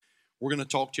We're going to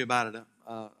talk to you about it,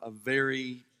 a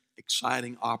very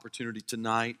exciting opportunity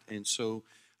tonight. And so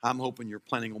I'm hoping you're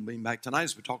planning on being back tonight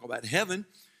as we talk about heaven.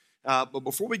 But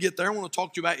before we get there, I want to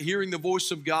talk to you about hearing the voice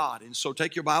of God. And so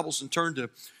take your Bibles and turn to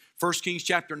 1 Kings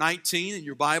chapter 19 in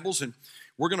your Bibles. And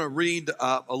we're going to read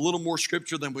a little more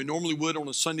scripture than we normally would on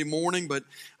a Sunday morning. But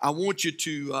I want you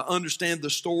to understand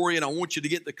the story, and I want you to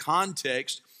get the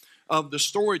context of the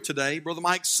story today. Brother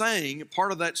Mike sang,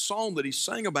 part of that song that he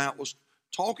sang about was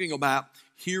talking about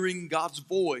hearing God's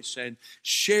voice and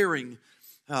sharing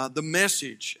the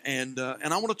message. And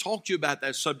I want to talk to you about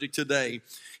that subject today.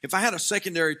 If I had a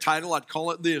secondary title, I'd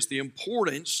call it this: the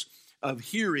importance of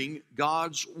hearing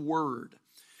God's word.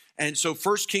 And so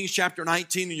 1 Kings chapter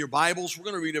 19 in your Bibles, we're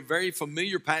going to read a very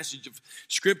familiar passage of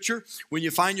Scripture. When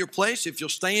you find your place, if you'll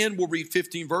stand, we'll read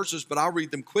 15 verses, but I'll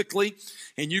read them quickly,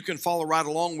 and you can follow right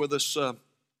along with us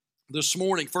this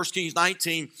morning. 1 Kings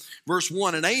 19, verse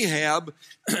 1, and Ahab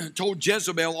told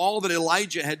Jezebel all that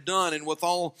Elijah had done, and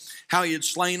withal how he had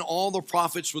slain all the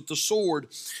prophets with the sword.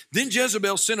 Then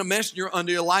Jezebel sent a messenger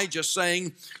unto Elijah,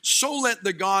 saying, so let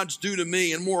the gods do to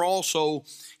me, and more also,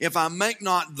 if I make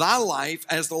not thy life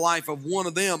as the life of one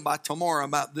of them by tomorrow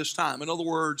about this time. In other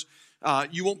words,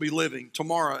 you won't be living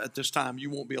tomorrow at this time. You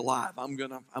won't be alive.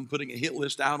 I'm putting a hit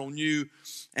list out on you,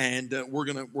 and we're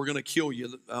gonna kill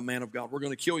you, man of God. We're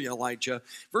gonna kill you, Elijah.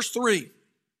 Verse 3.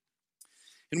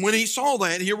 And when he saw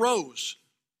that, he arose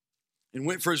and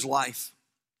went for his life,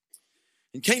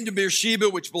 and came to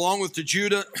Beersheba, which belongeth to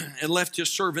Judah, and left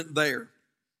his servant there.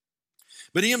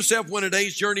 But he himself went a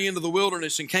day's journey into the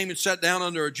wilderness, and came and sat down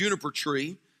under a juniper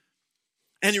tree.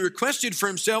 And he requested for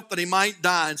himself that he might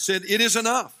die, and said, it is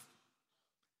enough.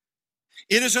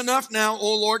 It is enough now,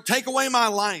 O Lord, take away my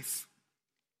life,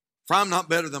 for I'm not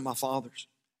better than my fathers.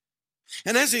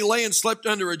 And as he lay and slept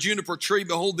under a juniper tree,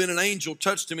 behold, then an angel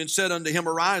touched him and said unto him,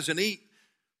 arise and eat.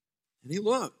 And he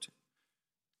looked,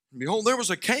 and behold, there was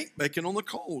a cake baking on the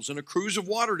coals, and a cruse of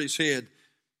water at his head.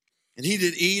 And he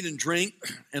did eat and drink,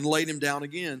 and laid him down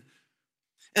again.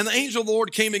 And the angel of the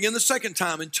Lord came again the second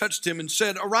time, and touched him, and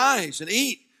said, arise and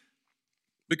eat,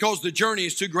 because the journey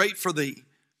is too great for thee.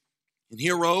 And he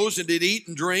arose and did eat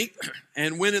and drink,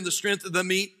 and went in the strength of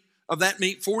that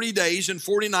meat 40 days and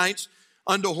 40 nights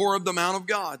unto Horeb, the mount of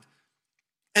God.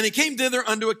 And he came thither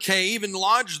unto a cave, and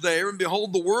lodged there. And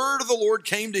behold, the word of the Lord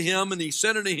came to him, and he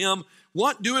said unto him,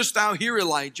 what doest thou here,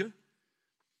 Elijah?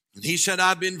 And he said,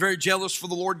 I've been very jealous for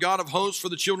the Lord God of hosts, for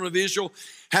the children of Israel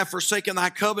have forsaken thy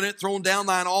covenant, thrown down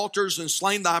thine altars, and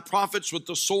slain thy prophets with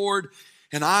the sword.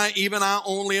 And I, even I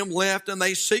only, am left, and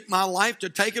they seek my life to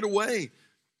take it away.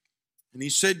 And he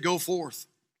said, go forth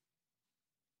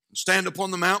and stand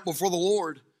upon the mount before the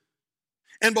Lord.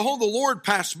 And behold, the Lord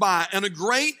passed by, and a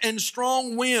great and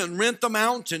strong wind rent the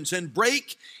mountains, and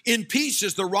brake in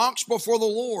pieces the rocks before the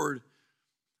Lord.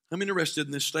 I'm interested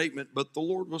in this statement, but the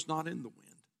Lord was not in the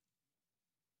wind.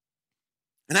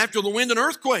 And after the wind, an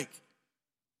earthquake,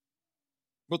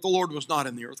 but the Lord was not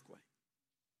in the earthquake.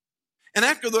 And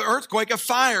after the earthquake, a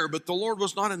fire, but the Lord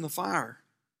was not in the fire.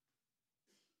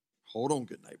 Hold on,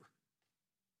 good neighbor.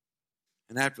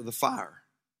 And after the fire,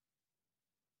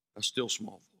 a still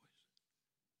small voice.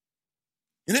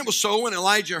 And it was so when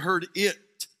Elijah heard it,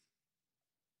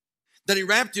 that he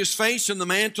wrapped his face in the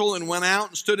mantle and went out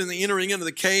and stood in the entering into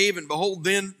the cave. And behold,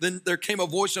 then there came a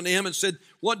voice unto him and said,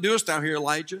 what doest thou here,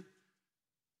 Elijah?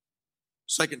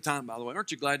 Second time, by the way.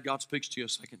 Aren't you glad God speaks to you a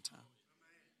second time?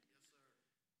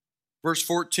 Verse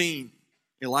 14,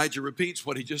 Elijah repeats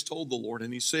what he just told the Lord.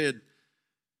 And he said,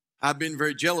 I've been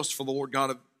very jealous for the Lord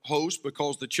God of hosts,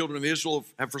 because the children of Israel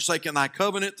have forsaken thy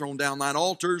covenant, thrown down thine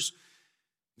altars,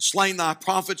 slain thy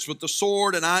prophets with the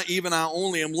sword, and I, even I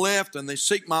only, am left, and they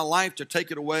seek my life to take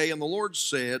it away. And the Lord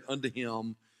said unto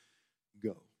him,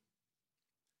 go.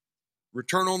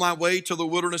 Return on thy way to the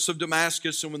wilderness of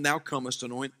Damascus, and when thou comest,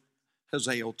 anoint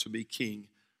Hazael to be king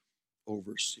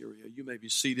over Syria. You may be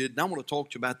seated. And I want to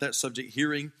talk to you about that subject,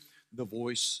 hearing the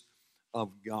voice of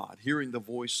God. Hearing the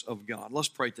voice of God. Let's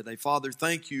pray today. Father,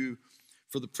 thank you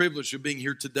for the privilege of being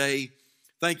here today.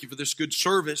 Thank you for this good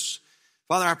service.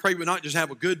 Father, I pray we'll not just have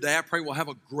a good day, I pray we'll have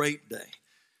a great day.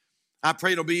 I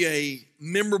pray it'll be a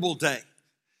memorable day.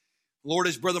 Lord,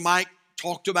 as Brother Mike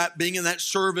talked about being in that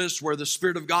service where the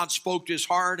Spirit of God spoke to his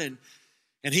heart and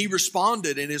he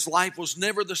responded and his life was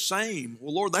never the same.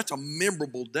 Well, Lord, that's a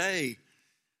memorable day.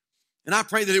 And I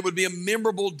pray that it would be a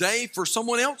memorable day for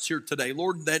someone else here today.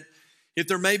 Lord, that if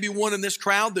there may be one in this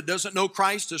crowd that doesn't know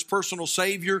Christ as personal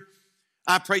Savior,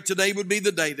 I pray today would be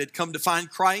the day they'd come to find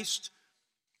Christ.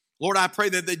 Lord, I pray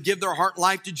that they'd give their heart and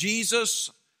life to Jesus.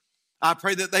 I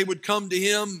pray that they would come to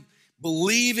him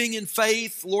believing in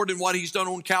faith, Lord, in what he's done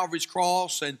on Calvary's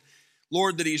cross. And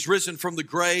Lord, that he's risen from the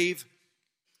grave.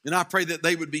 And I pray that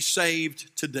they would be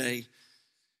saved today.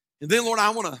 And then, Lord, I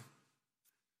want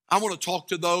to talk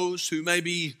to those who may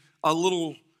be a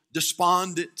little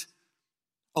despondent,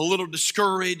 a little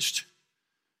discouraged.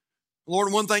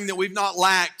 Lord, one thing that we've not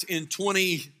lacked in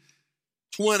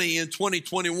 2020 and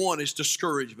 2021 is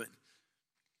discouragement.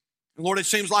 And Lord, it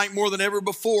seems like more than ever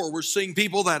before, we're seeing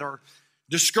people that are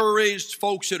discouraged,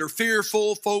 folks that are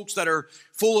fearful, folks that are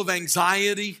full of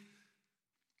anxiety.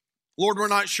 Lord, we're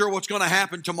not sure what's going to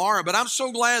happen tomorrow, but I'm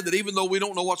so glad that even though we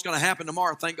don't know what's going to happen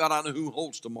tomorrow, thank God I know who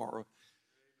holds tomorrow.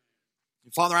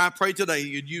 And Father, I pray today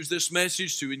you'd use this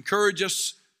message to encourage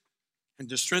us and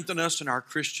to strengthen us in our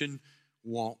Christian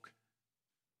walk.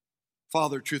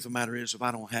 Father, the truth of the matter is, if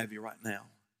I don't have you right now,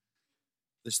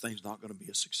 this thing's not going to be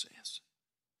a success.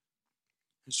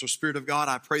 And so, Spirit of God,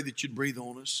 I pray that you'd breathe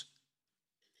on us,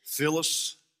 fill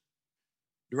us,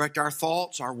 direct our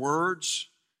thoughts, our words,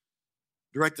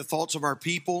 direct the thoughts of our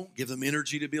people, give them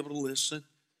energy to be able to listen.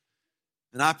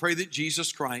 And I pray that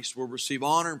Jesus Christ will receive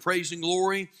honor and praise and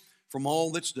glory from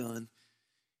all that's done.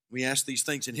 We ask these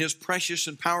things in his precious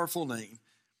and powerful name.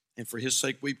 And for his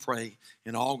sake we pray.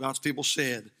 And all God's people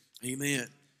said, amen.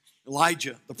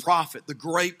 Elijah, the prophet, the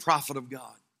great prophet of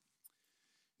God.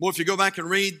 Well, if you go back and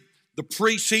read the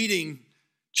preceding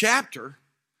chapter,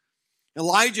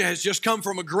 Elijah has just come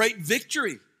from a great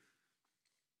victory.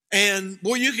 And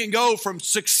boy, you can go from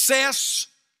success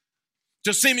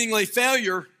to seemingly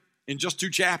failure in just 2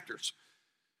 chapters.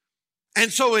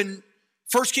 And so in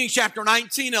 1 Kings chapter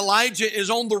 19, Elijah is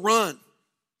on the run.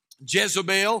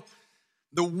 Jezebel,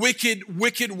 the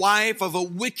wicked wife of a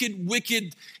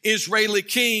wicked Israeli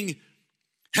king,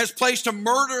 has placed a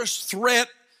murderous threat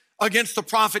against the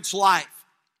prophet's life.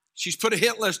 She's put a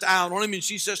hit list out on him, and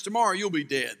she says, tomorrow you'll be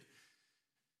dead.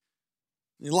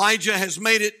 Elijah has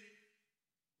made it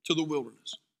to the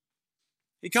wilderness.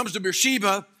 He comes to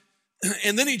Beersheba,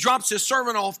 and then he drops his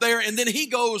servant off there, and then he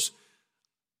goes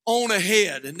on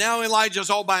ahead. And now Elijah's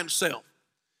all by himself.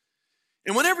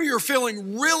 And whenever you're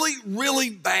feeling really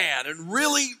bad and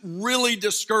really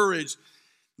discouraged,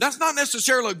 that's not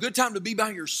necessarily a good time to be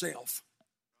by yourself.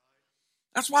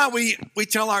 That's why we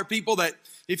tell our people that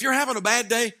if you're having a bad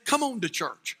day, come on to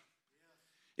church.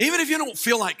 Even if you don't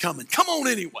feel like coming, come on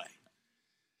anyway.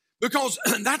 Because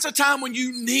that's a time when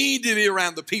you need to be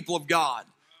around the people of God,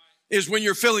 is when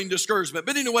you're feeling discouragement.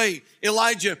 But anyway,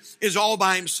 Elijah is all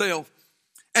by himself.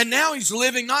 And now he's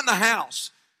living not in a house,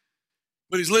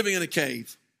 but he's living in a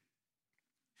cave.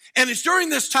 And it's during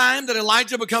this time that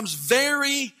Elijah becomes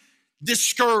very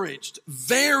discouraged.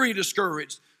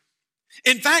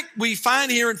 In fact, we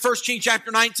find here in 1 Kings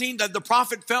chapter 19 that the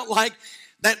prophet felt like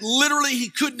that literally he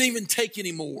couldn't even take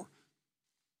anymore.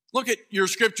 Look at your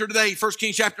scripture today, 1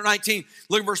 Kings chapter 19.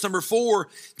 Look at verse number 4.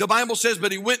 The Bible says,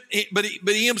 but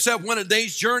he himself went a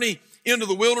day's journey into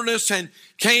the wilderness and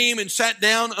came and sat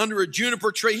down under a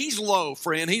juniper tree. He's low,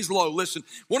 friend. He's low. Listen,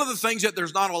 one of the things that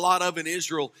there's not a lot of in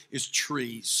Israel is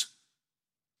trees.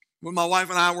 When my wife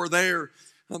and I were there,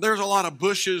 there's a lot of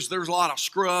bushes, there's a lot of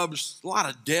scrubs, a lot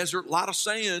of desert, a lot of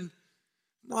sand,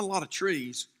 not a lot of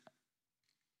trees.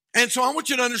 And so I want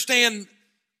you to understand,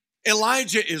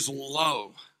 Elijah is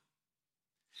low.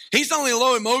 He's not only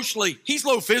low emotionally, he's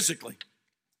low physically.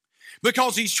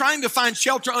 Because he's trying to find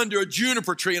shelter under a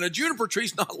juniper tree, and a juniper tree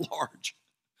is not large.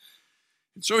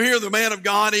 And so here the man of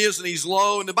God is, and he's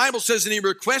low, and the Bible says, and he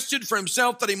requested for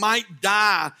himself that he might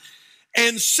die,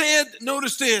 and said,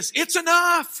 notice this, it's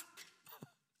enough.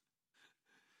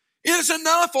 It is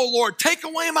enough, oh Lord, take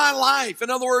away my life. In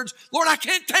other words, Lord, I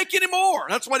can't take anymore.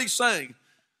 That's what he's saying.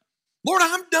 Lord,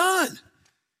 I'm done.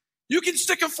 You can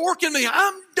stick a fork in me.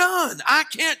 I'm done. I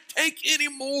can't take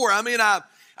anymore. I mean,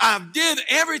 I've did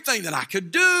everything that I could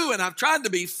do, and I've tried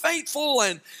to be faithful,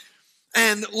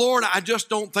 and Lord, I just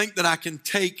don't think that I can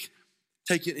take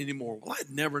it anymore. Well,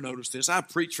 I'd never noticed this. I've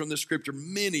preached from this scripture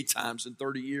many times in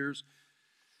 30 years,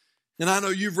 and I know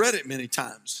you've read it many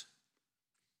times.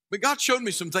 But God showed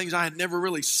me some things I had never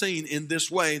really seen in this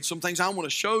way, and some things I want to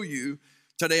show you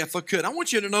today if I could. I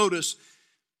want you to notice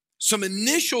some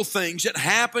initial things that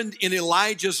happened in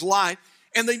Elijah's life,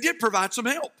 and they did provide some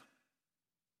help.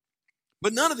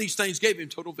 But none of these things gave him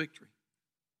total victory.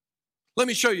 Let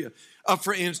me show you,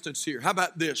 for instance here. How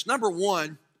about this? Number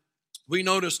one, we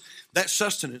notice that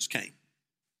sustenance came.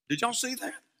 Did y'all see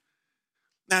that?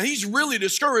 Now, he's really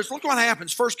discouraged. Look what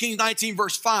happens. 1 Kings 19,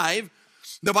 verse 5.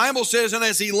 The Bible says, and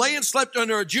as he lay and slept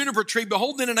under a juniper tree,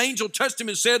 behold, then an angel touched him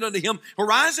and said unto him,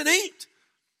 arise and eat.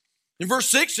 In verse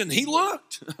 6, and he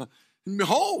looked, and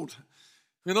behold.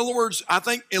 In other words, I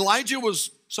think Elijah was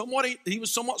he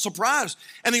was somewhat surprised.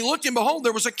 And he looked, and behold,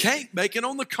 there was a cake baking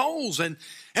on the coals and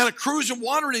a cruse of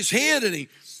water in his head. And he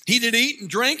did eat and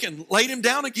drink and laid him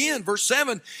down again. Verse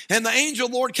 7, and the angel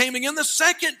of the Lord came again the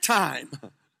second time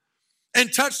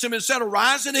and touched him and said,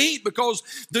 arise and eat, because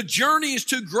the journey is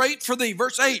too great for thee.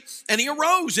 Verse 8, and he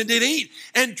arose and did eat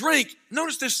and drink.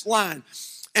 Notice this line,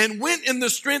 and went in the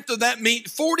strength of that meat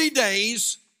 40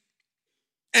 days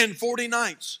and 40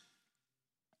 nights.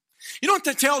 You know what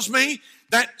that tells me?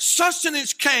 That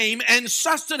sustenance came and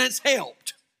sustenance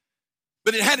helped,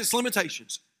 but it had its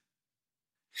limitations.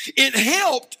 It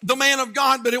helped the man of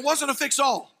God, but it wasn't a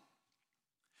fix-all.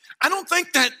 I don't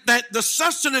think that the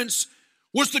sustenance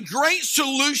was the great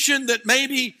solution that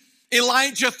maybe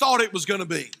Elijah thought it was going to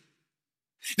be.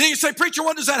 Then you say, preacher,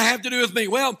 what does that have to do with me?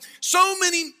 Well, so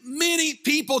many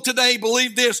people today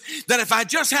believe this, that if I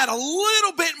just had a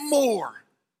little bit more,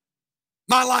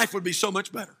 my life would be so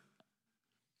much better.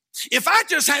 If I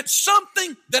just had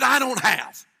something that I don't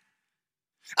have.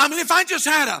 I mean, if I just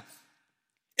had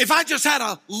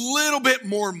a little bit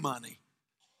more money,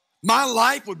 my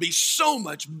life would be so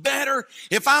much better.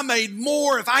 If I made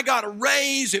more, if I got a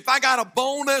raise, if I got a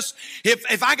bonus,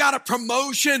 if I got a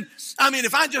promotion, I mean,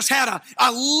 if I just had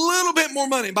a little bit more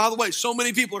money. And by the way, so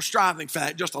many people are striving for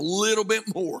that, just a little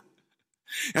bit more.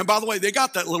 And by the way, they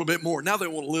got that little bit more. Now they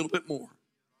want a little bit more.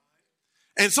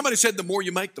 And somebody said, the more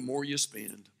you make, the more you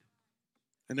spend.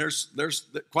 And there's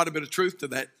quite a bit of truth to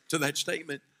that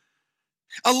statement.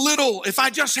 A little, if I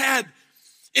just had,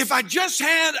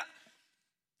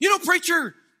 you know,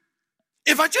 preacher,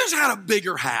 if I just had a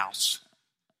bigger house,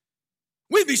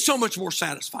 we'd be so much more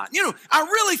satisfied. You know, I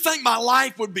really think my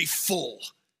life would be full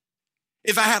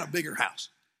if I had a bigger house.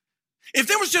 If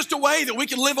there was just a way that we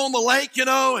could live on the lake, you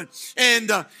know,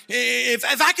 and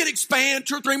if I could expand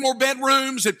 2 or 3 more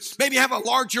bedrooms and maybe have a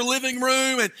larger living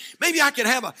room, and maybe I could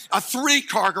have a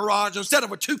 3-car garage instead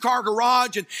of a 2-car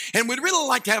garage, and we'd really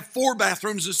like to have 4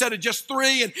 bathrooms instead of just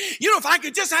 3. And, you know, if I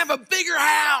could just have a bigger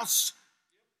house,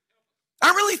 I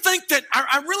really think that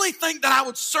I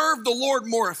would serve the Lord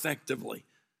more effectively.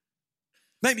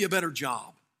 Maybe a better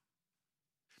job.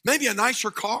 Maybe a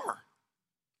nicer car.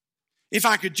 If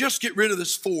I could just get rid of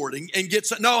this Ford and get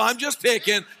some. No, I'm just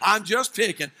picking. I just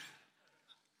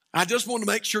want to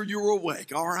make sure you were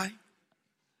awake, all right?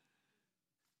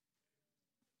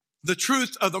 The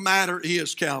truth of the matter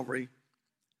is, Calvary,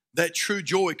 that true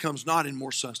joy comes not in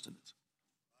more sustenance.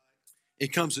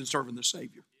 It comes in serving the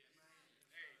Savior.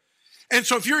 And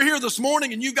so if you're here this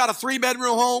morning and you've got a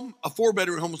 3-bedroom home, a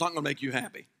 4-bedroom home is not going to make you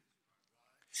happy.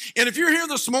 And if you're here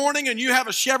this morning and you have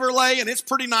a Chevrolet and it's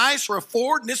pretty nice, or a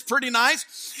Ford and it's pretty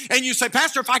nice, and you say,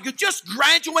 Pastor, if I could just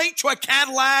graduate to a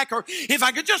Cadillac, or if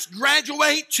I could just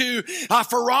graduate to a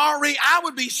Ferrari, I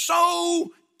would be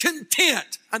so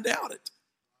content. I doubt it.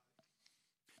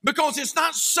 Because it's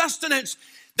not sustenance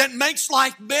that makes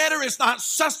life better. It's not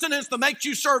sustenance that makes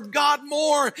you serve God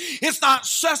more. It's not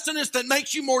sustenance that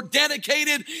makes you more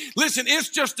dedicated. Listen, it's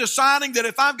just deciding that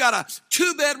if I've got a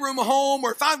 2-bedroom home,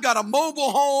 or if I've got a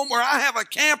mobile home, or I have a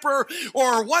camper,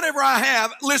 or whatever I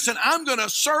have, listen, I'm going to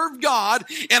serve God,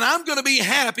 and I'm going to be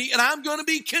happy, and I'm going to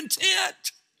be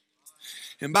content.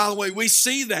 And by the way, we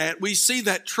see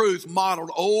that truth modeled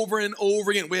over and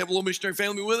over again. We have a little missionary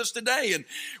family with us today, and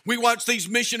we watch these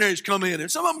missionaries come in,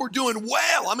 and some of them were doing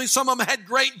well. I mean, some of them had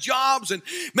great jobs, and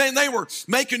man, they were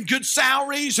making good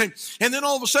salaries, and then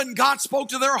all of a sudden God spoke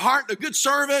to their heart in a good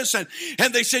service, and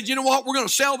they said, you know what, we're going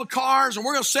to sell the cars, and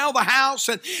we're going to sell the house,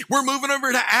 and we're moving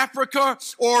over to Africa,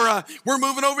 or we're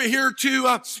moving over here to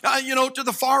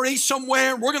the Far East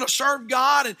somewhere, and we're going to serve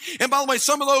God. And by the way,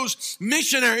 some of those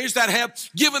missionaries that have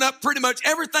given up pretty much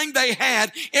everything they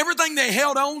had, everything they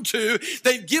held on to,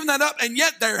 they've given that up, and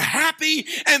yet they're happy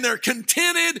and they're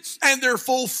contented and they're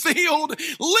fulfilled.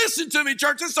 Listen to me,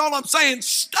 church. That's all I'm saying.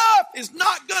 Stuff is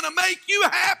not going to make you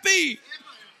happy.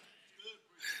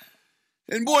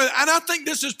 And boy, and I think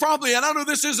this is probably, and I know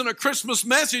this isn't a Christmas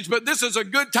message, but this is a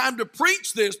good time to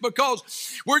preach this,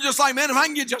 because we're just like, man, if I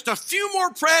can get just a few more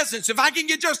presents, if I can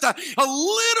get just a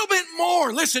little bit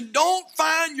more. Listen, don't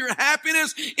find your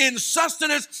happiness in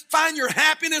sustenance. Find your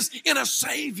happiness in a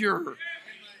Savior.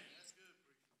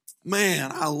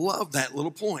 Man, I love that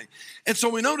little point. And so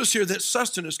we notice here that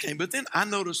sustenance came, but then I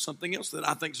noticed something else that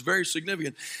I think is very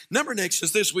significant. Number next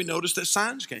is this: we noticed that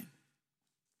signs came.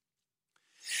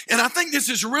 And I think this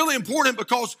is really important,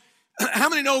 because how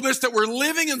many know this, that we're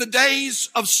living in the days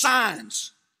of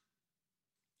signs?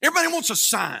 Everybody wants a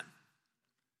sign.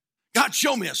 God,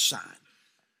 show me a sign.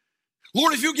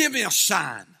 Lord, if you give me a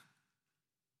sign,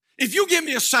 if you give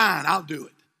me a sign, I'll do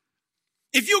it.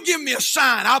 If you give me a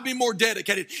sign, I'll be more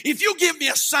dedicated. If you give me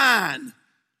a sign,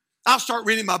 I'll start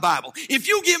reading my Bible. If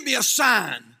you give me a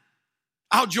sign,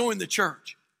 I'll join the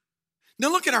church. Now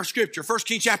look at our scripture, 1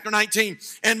 Kings chapter 19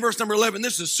 and verse number 11.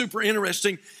 This is super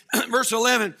interesting. Verse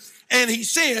 11, and he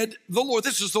said, the Lord,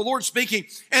 this is the Lord speaking,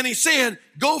 and he said,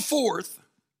 go forth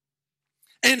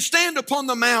and stand upon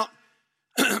the mount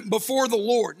before the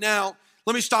Lord. Now,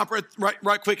 let me stop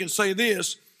right quick and say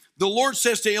this. The Lord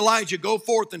says to Elijah, go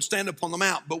forth and stand upon the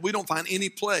mount, but we don't find any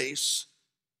place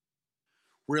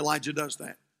where Elijah does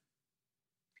that.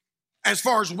 As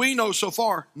far as we know so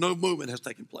far, no movement has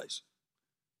taken place.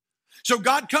 So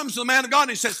God comes to the man of God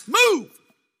and he says, move.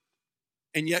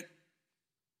 And yet,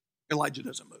 Elijah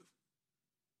doesn't move.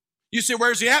 You say,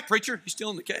 where's he at, preacher? He's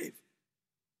still in the cave.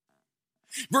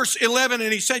 Verse 11,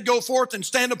 and he said, go forth and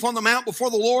stand upon the mount before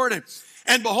the Lord.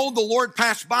 And behold, the Lord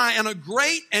passed by, and a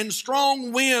great and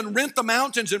strong wind rent the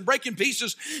mountains and break in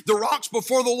pieces the rocks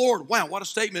before the Lord. Wow, what a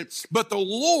statement. But the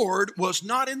Lord was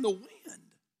not in the wind.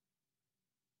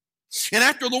 And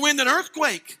after the wind, an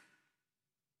earthquake.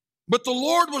 But the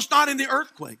Lord was not in the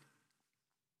earthquake.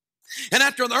 And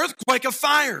after the earthquake, a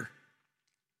fire.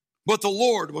 But the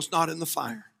Lord was not in the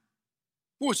fire.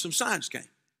 Boy, some signs came.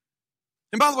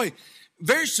 And by the way,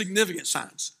 very significant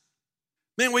signs.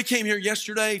 Man, we came here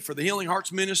yesterday for the Healing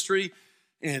Hearts Ministry,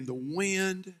 and the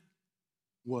wind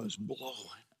was blowing.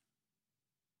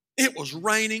 It was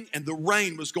raining, and the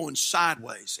rain was going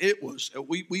sideways. It was.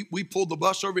 We pulled the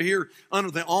bus over here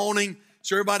under the awning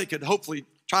so everybody could hopefully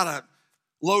try to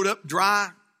load up dry.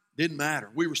 Didn't matter.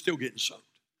 We were still getting soaked.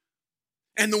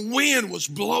 And the wind was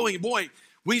blowing. Boy,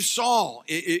 we saw,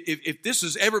 if this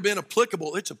has ever been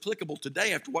applicable, it's applicable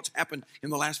today after what's happened in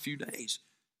the last few days.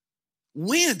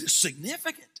 Wind is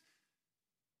significant.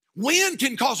 Wind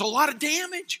can cause a lot of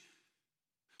damage.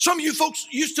 Some of you folks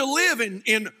used to live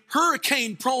in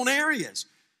hurricane-prone areas,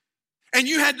 and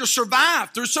you had to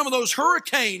survive through some of those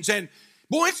hurricanes. And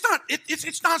boy,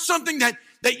 it's not something that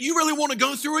you really want to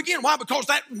go through again. Why? Because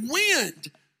that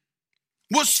wind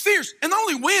was fierce. And not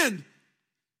only wind,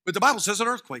 but the Bible says an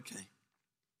earthquake came.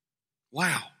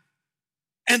 Wow.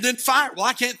 And then fire. Well,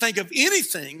 I can't think of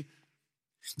anything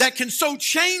that can so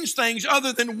change things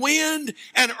other than wind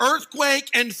and earthquake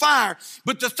and fire.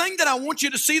 But the thing that I want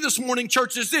you to see this morning,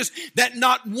 church, is this, that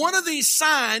not one of these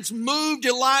signs moved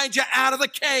Elijah out of the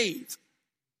cave.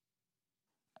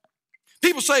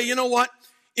 People say, you know what?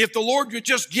 If the Lord would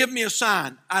just give me a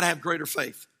sign, I'd have greater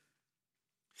faith.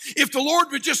 If the Lord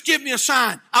would just give me a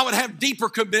sign, I would have deeper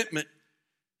commitment.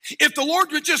 If the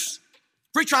Lord would just,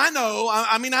 preacher, I know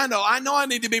I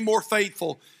need to be more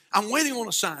faithful. I'm waiting on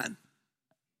a sign.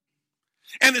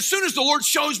 And as soon as the Lord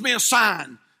shows me a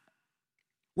sign,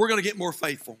 we're going to get more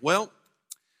faithful. Well,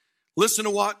 listen to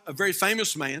what a very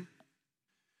famous man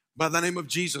by the name of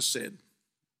Jesus said.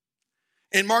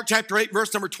 In Mark chapter 8,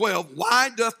 verse number 12, why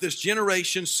doth this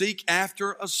generation seek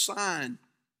after a sign?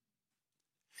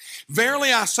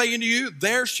 Verily I say unto you,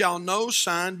 there shall no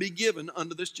sign be given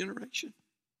unto this generation.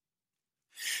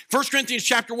 1 Corinthians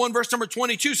chapter 1, verse number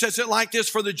 22 says it like this,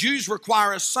 for the Jews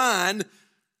require a sign,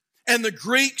 and the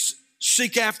Greeks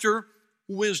seek after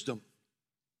wisdom.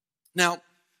 Now,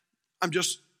 I'm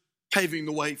just paving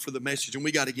the way for the message, and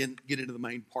we got to get into the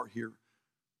main part here.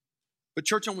 But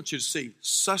church, I want you to see,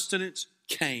 sustenance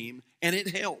came, and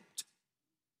it helped.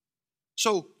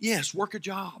 So, yes, work a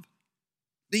job.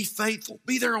 Be faithful.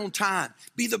 Be there on time.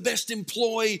 Be the best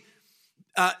employee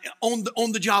on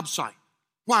the job site.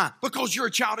 Why? Because you're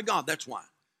a child of God. That's why.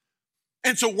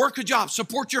 And so work a job.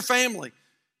 Support your family.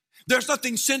 There's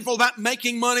nothing sinful about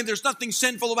making money. There's nothing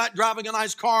sinful about driving a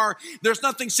nice car. There's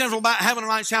nothing sinful about having a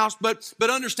nice house. But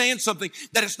understand something,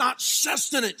 that it's not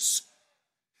sustenance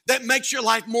that makes your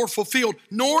life more fulfilled,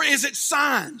 nor is it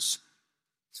signs.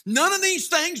 None of these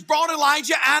things brought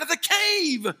Elijah out of the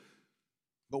cave.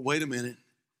 But wait a minute.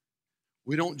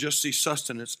 We don't just see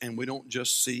sustenance and we don't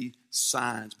just see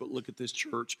signs. But look at this,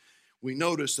 church. We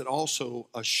notice that also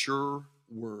a sure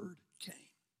word came.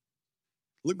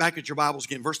 Look back at your Bibles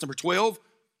again, verse number 12.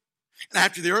 And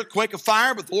after the earthquake of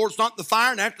fire, but the Lord's not in the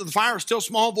fire, and after the fire a still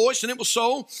small voice, and it was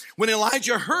so, when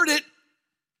Elijah heard it,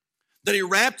 that he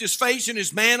wrapped his face in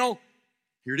his mantle.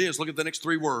 Here it is, look at the next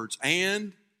three words.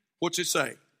 And, what's it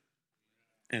say?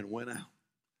 And went out.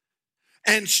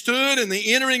 And stood in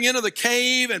the entering into the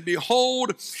cave, and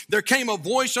behold, there came a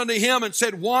voice unto him and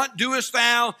said, what doest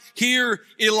thou here,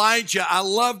 Elijah? I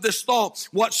love this thought.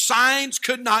 What signs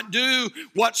could not do,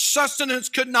 what sustenance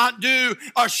could not do,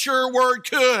 a sure word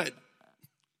could.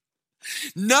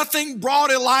 Nothing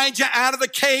brought Elijah out of the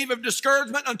cave of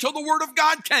discouragement until the word of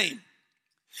God came.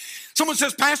 Someone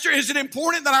says, Pastor, is it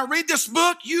important that I read this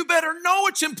book? You better know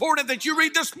it's important that you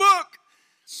read this book.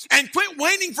 And quit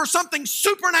waiting for something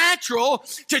supernatural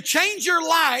to change your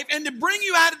life and to bring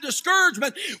you out of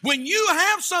discouragement when you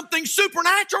have something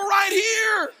supernatural right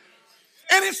here.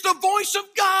 And it's the voice of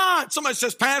God. Somebody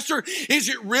says, Pastor, is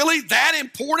it really that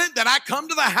important that I come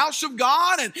to the house of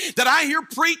God and that I hear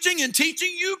preaching and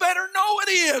teaching? You better know it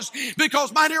is.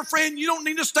 Because, my dear friend, you don't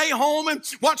need to stay home and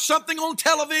watch something on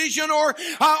television or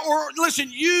listen,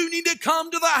 you need to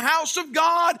come to the house of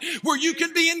God where you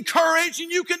can be encouraged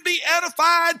and you can be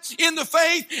edified in the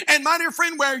faith. And, my dear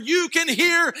friend, where you can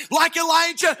hear, like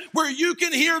Elijah, where you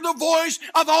can hear the voice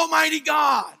of Almighty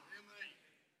God.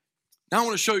 Now, I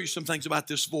want to show you some things about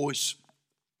this voice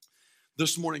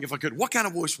this morning, if I could. What kind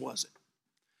of voice was it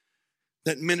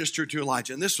that ministered to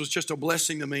Elijah? And this was just a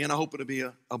blessing to me, and I hope it'll be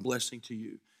a blessing to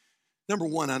you. Number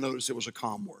one, I noticed it was a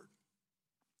calm word.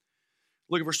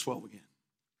 Look at verse 12 again.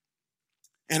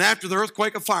 And after the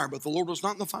earthquake, a fire, but the Lord was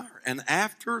not in the fire. And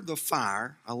after the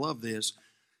fire, I love this,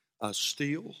 a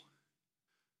still,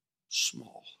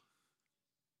 small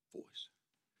voice.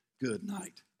 Good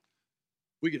night.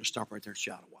 We get to stop right there and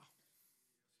shout a while.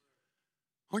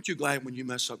 Aren't you glad when you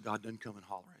mess up, God doesn't come and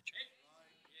holler at you?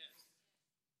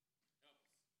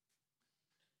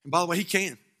 And by the way, He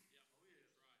can.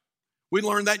 We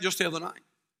learned that just the other night.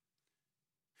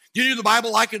 You know the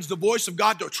Bible likens the voice of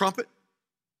God to a trumpet?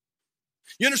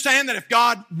 You understand that if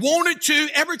God wanted to,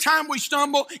 every time we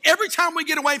stumble, every time we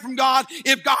get away from God,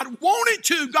 if God wanted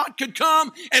to, God could come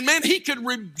and man, He could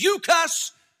rebuke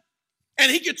us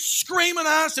and He could scream at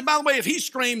us. And by the way, if He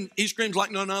screams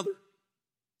like none other.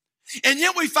 And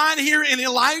yet we find here in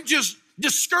Elijah's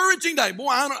discouraging day. Boy,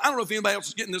 I don't know if anybody else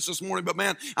is getting this morning, but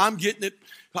man, I'm getting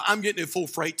it full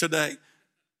freight today.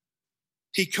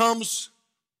 He comes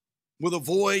with a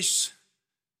voice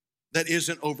that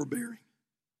isn't overbearing.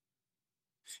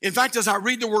 In fact, as I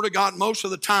read the Word of God, most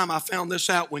of the time I found this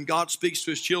out when God speaks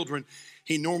to His children,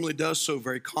 He normally does so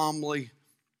very calmly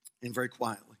and very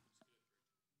quietly.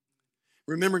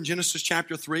 Remember in Genesis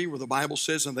chapter 3 where the Bible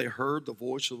says, and they heard the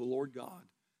voice of the Lord God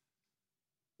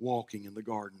walking in the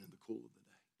garden in the cool of the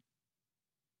day.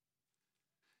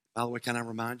 By the way, can I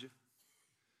remind you?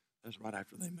 That's right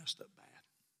after they messed up bad.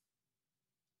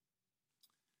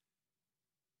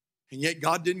 And yet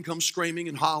God didn't come screaming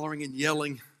and hollering and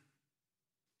yelling,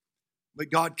 but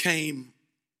God came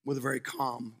with a very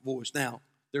calm voice. Now,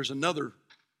 there's another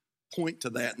point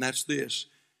to that, and that's this.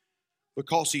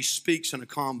 Because He speaks in a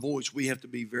calm voice, we have to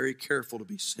be very careful to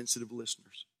be sensitive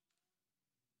listeners.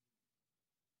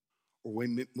 Or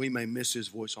we may miss His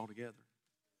voice altogether.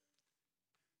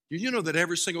 Do you know that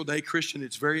every single day, Christian,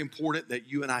 it's very important that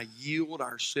you and I yield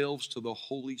ourselves to the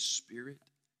Holy Spirit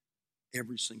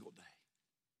every single day.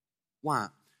 Why?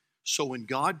 So when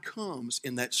God comes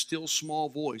in that still small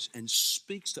voice and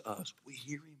speaks to us, we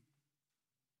hear Him.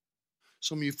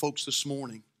 Some of you folks this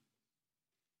morning,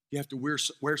 you have to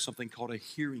wear something called a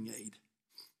hearing aid.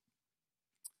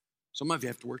 Some of you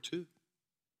have to wear two.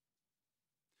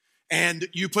 And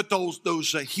you put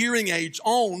those hearing aids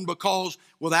on because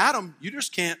without them, you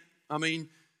just can't, you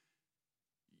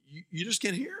just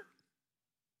can't hear.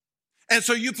 And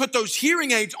so you put those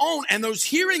hearing aids on, and those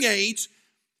hearing aids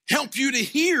help you to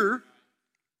hear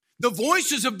the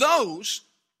voices of those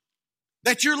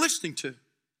that you're listening to.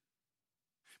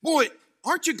 Boy,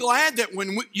 aren't you glad that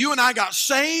when you and I got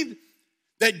saved,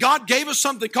 that God gave us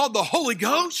something called the Holy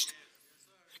Ghost?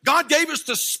 God gave us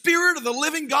the Spirit of the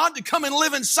living God to come and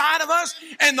live inside of us.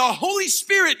 And the Holy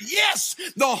Spirit, yes,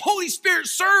 the Holy Spirit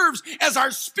serves as our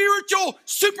spiritual,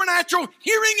 supernatural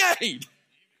hearing aid.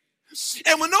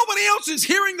 And when nobody else is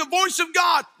hearing the voice of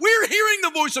God, we're hearing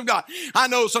the voice of God. I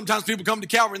know sometimes people come to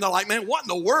Calvary and they're like, man, what in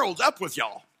the world's up with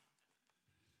y'all?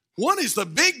 What is the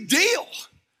big deal?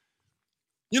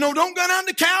 You know, don't go down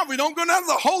to Calvary. Don't go down to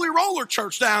the Holy Roller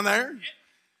Church down there.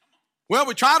 Well,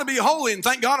 we try to be holy, and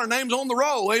thank God our name's on the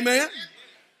roll. Amen.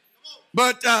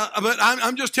 But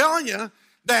I'm just telling you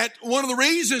that one of the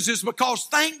reasons is because,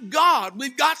 thank God,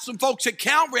 we've got some folks at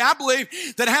Calvary, I believe,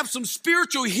 that have some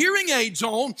spiritual hearing aids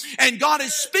on, and God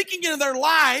is speaking into their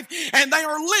life, and they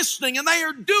are listening, and they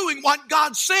are doing what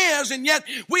God says, and yet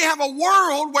we have a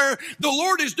world where the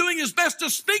Lord is doing His best to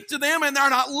speak to them, and they're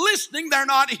not listening, they're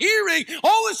not hearing.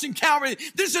 Oh, listen, Calvary,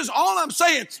 this is all I'm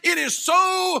saying. It is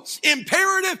so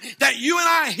imperative that you and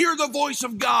I hear the voice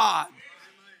of God.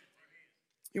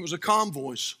 It was a calm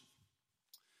voice.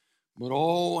 But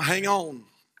oh, hang on.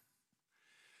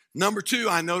 Number two,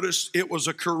 I noticed it was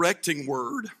a correcting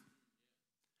word.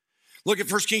 Look at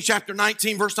 1 Kings chapter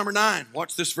 19, verse number 9.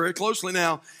 Watch this very closely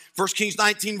now. 1 Kings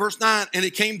 19, verse 9. And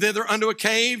he came thither unto a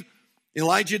cave,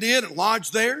 Elijah did, and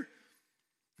lodged there.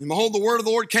 And behold, the word of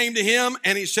the Lord came to him,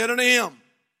 and he said unto him,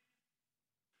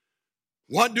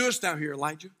 What doest thou here,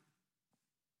 Elijah?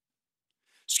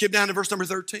 Skip down to verse number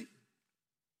 13.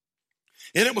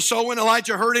 And it was so when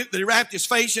Elijah heard it that he wrapped his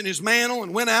face in his mantle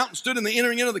and went out and stood in the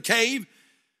entering into the cave.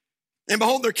 And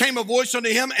behold, there came a voice unto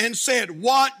him and said,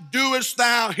 what doest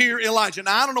thou here, Elijah?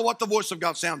 Now, I don't know what the voice of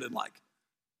God sounded like.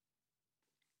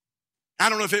 I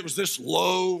don't know if it was this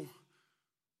low,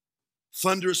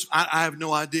 thunderous. I have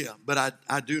no idea, but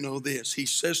I do know this. He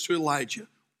says to Elijah,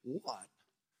 what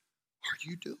are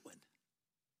you doing?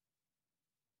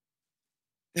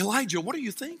 Elijah, what are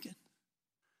you thinking?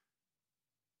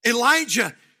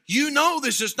 Elijah, you know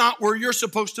this is not where you're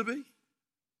supposed to be.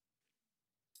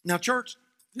 Now, church,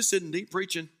 this isn't deep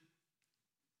preaching,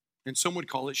 and some would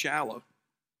call it shallow.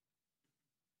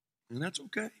 And that's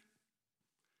okay.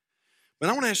 But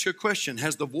I want to ask you a question.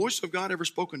 Has the voice of God ever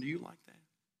spoken to you like that?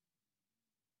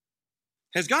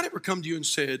 Has God ever come to you and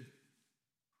said,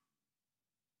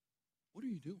 what are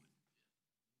you doing?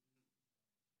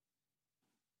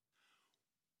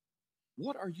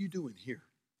 What are you doing here?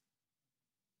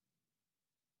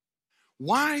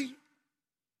 Why?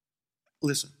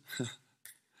 Listen,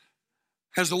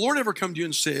 has the Lord ever come to you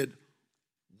and said,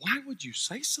 why would you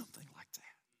say something like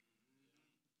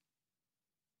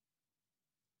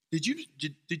that?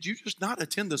 Did you just not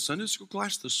attend the Sunday school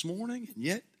class this morning? And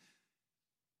yet,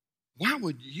 why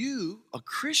would you, a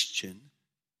Christian,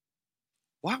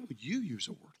 why would you use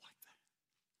a word like that?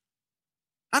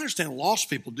 I understand lost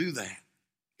people do that,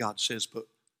 God says, but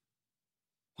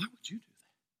why would you do that?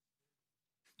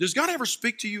 Does God ever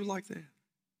speak to you like that?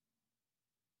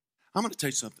 I'm going to tell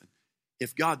you something.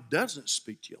 If God doesn't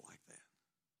speak to you like that,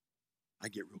 I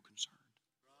get real concerned.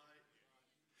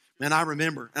 Man, I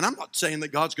remember, and I'm not saying that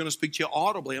God's going to speak to you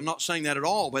audibly. I'm not saying that at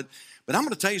all, but I'm going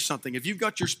to tell you something. If you've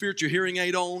got your spiritual hearing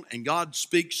aid on and God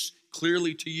speaks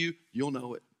clearly to you, you'll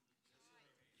know it.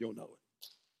 You'll know it.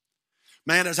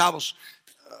 Man, as I was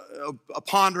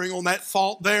pondering on that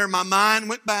thought there, my mind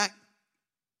went back.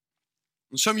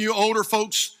 And some of you older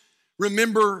folks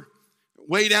remember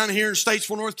way down here in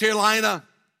Statesville, North Carolina,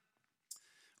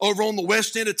 over on the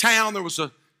west end of town, there was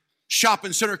a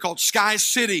shopping center called Sky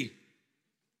City.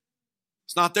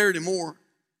 It's not there anymore.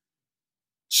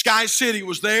 Sky City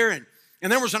was there,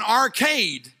 and there was an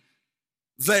arcade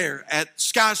there at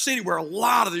Sky City where a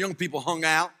lot of the young people hung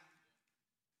out.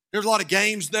 There's a lot of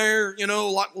games there, you know,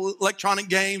 like electronic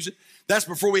games. That's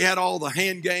before we had all the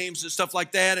hand games and stuff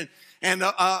like that. And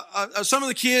some of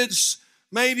the kids,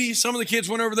 maybe some of the kids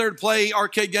went over there to play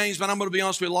arcade games, but I'm going to be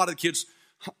honest with you, a lot of the kids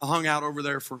hung out over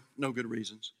there for no good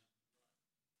reasons.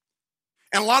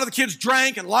 And a lot of the kids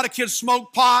drank, and a lot of kids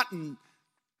smoked pot, and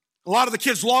a lot of the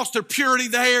kids lost their purity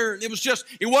there. It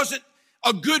wasn't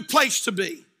a good place to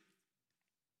be.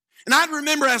 And I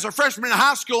remember as a freshman in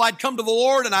high school, I'd come to the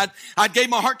Lord and I'd gave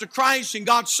my heart to Christ, and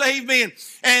God saved me.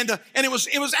 And it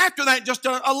was after that, just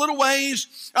a little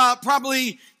ways,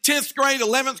 probably 10th grade,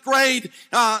 11th grade.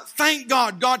 Thank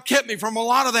God, God kept me from a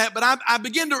lot of that. But I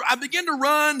began to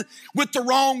run with the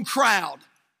wrong crowd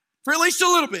for at least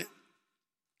a little bit.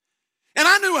 And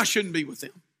I knew I shouldn't be with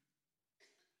them.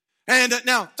 And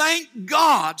now, thank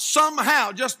God,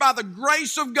 somehow, just by the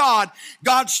grace of God,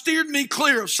 God steered me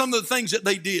clear of some of the things that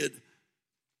they did.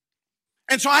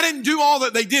 And so I didn't do all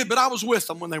that they did, but I was with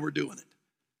them when they were doing it.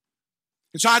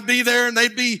 And so I'd be there, and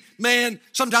they'd be, man,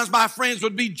 sometimes my friends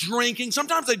would be drinking.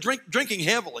 Sometimes they drinking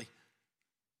heavily.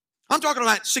 I'm talking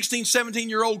about 16,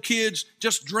 17-year-old kids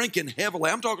just drinking heavily.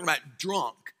 I'm talking about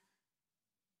drunk.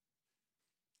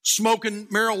 Smoking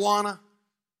marijuana.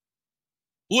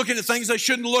 Looking at things they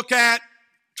shouldn't look at,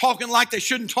 talking like they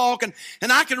shouldn't talk. And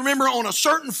I can remember on a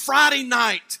certain Friday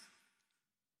night,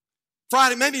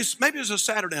 maybe it was a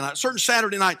Saturday night, a certain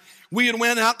Saturday night, we had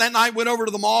went out that night, went over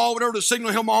to the mall, went over to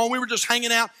Signal Hill Mall. We were just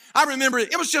hanging out. I remember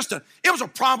it was a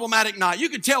problematic night. You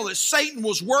could tell that Satan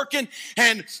was working,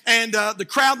 and the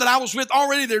crowd that I was with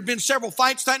already, there had been several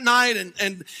fights that night,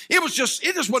 and it just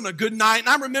wasn't a good night. And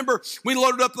I remember we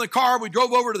loaded up in the car, we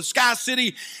drove over to the Sky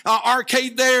City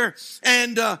arcade there,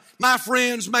 and my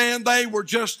friends, man, they were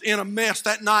just in a mess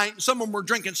that night. And some of them were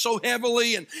drinking so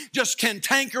heavily and just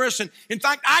cantankerous. And in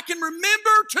fact, I can remember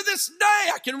to this day,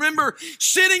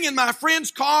 sitting in my friend's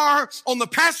car on the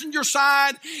passenger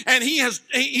side, and he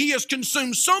has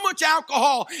consumed so much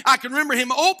alcohol, I can remember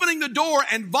him opening the door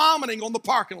and vomiting on the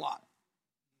parking lot.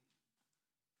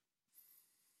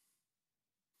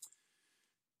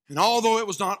 And although it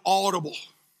was not audible,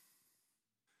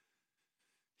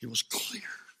 it was clear.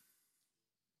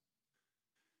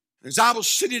 As I was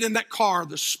sitting in that car,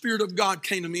 the Spirit of God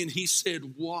came to me and He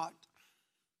said, "What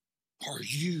are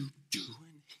you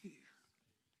doing here?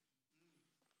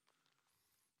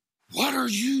 What are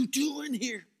you doing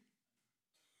here?"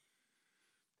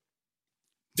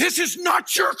 This is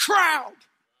not your crowd.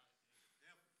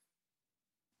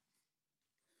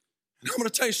 And I'm going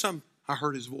to tell you something. I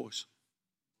heard his voice.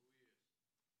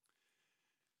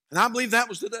 And I believe that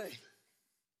was the day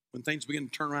when things began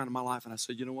to turn around in my life. And I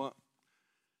said, you know what?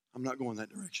 I'm not going that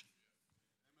direction.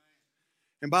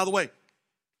 And by the way,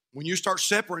 when you start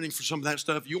separating from some of that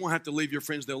stuff, you won't have to leave your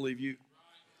friends, they'll leave you.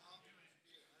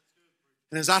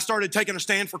 And as I started taking a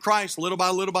stand for Christ, little by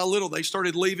little by little, they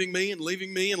started leaving me and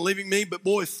leaving me and leaving me. But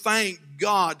boy, thank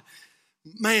God,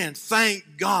 man, thank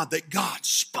God that God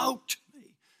spoke to me.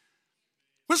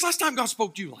 When's the last time God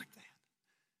spoke to you like that?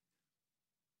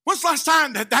 When's the last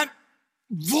time that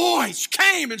voice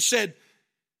came and said,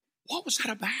 what was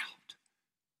that about?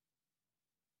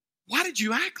 Why did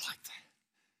you act like that?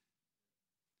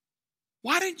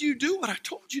 Why didn't you do what I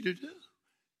told you to do?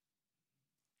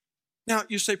 Now,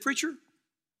 you say, preacher,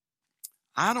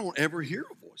 I don't ever hear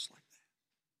a voice like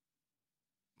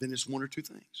that. Then it's one or two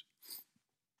things.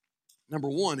 Number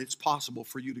one, it's possible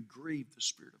for you to grieve the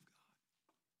Spirit of God.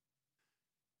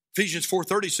 Ephesians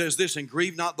 4:30 says this, and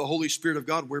grieve not the Holy Spirit of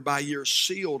God, whereby ye are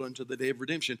sealed unto the day of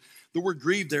redemption. The word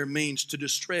grieve there means to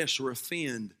distress or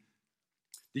offend.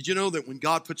 Did you know that when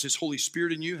God puts His Holy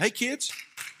Spirit in you? Hey kids,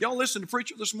 y'all listen to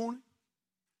preacher this morning?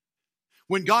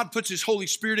 When God puts His Holy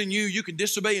Spirit in you, you can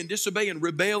disobey and disobey and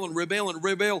rebel and rebel and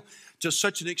rebel to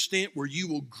such an extent where you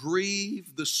will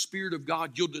grieve the Spirit of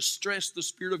God. You'll distress the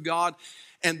Spirit of God.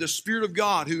 And the Spirit of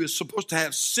God, who is supposed to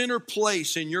have center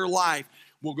place in your life,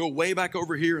 will go way back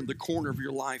over here in the corner of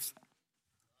your life.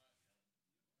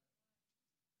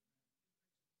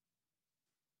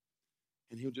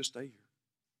 And He'll just stay here.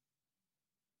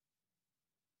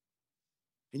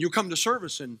 And you'll come to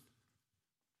service and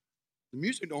the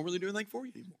music don't really do anything for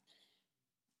you anymore.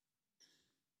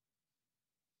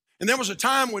 And there was a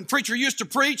time when preacher used to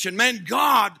preach and man,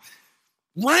 God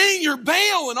rang your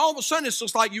bell and all of a sudden it's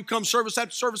just like you come service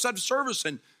after service after service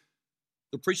and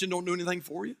the preaching don't do anything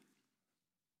for you.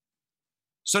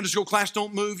 Sunday school class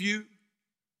don't move you.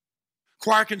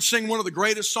 Choir can sing one of the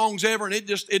greatest songs ever and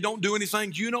it don't do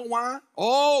anything. Do you know why?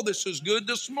 Oh, this is good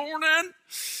this morning.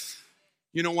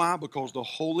 You know why? Because the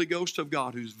Holy Ghost of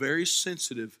God, who's very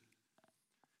sensitive,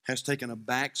 has taken a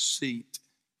back seat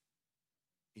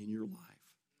in your life.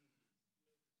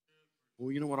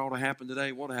 Well, you know what ought to happen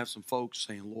today? We ought to have some folks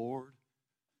saying, Lord,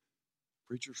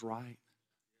 preacher's right.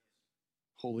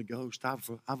 Holy Ghost, I've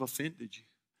offended you.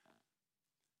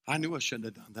 I knew I shouldn't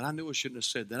have done that. I knew I shouldn't have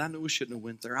said that. I knew I shouldn't have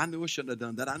went there. I knew I shouldn't have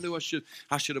done that. I knew I should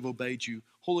have obeyed you.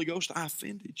 Holy Ghost, I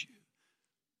offended you.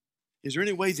 Is there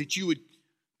any way that you would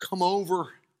come over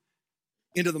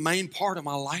into the main part of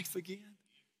my life again?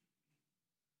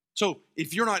 So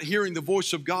if you're not hearing the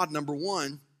voice of God, number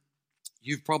one,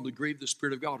 you've probably grieved the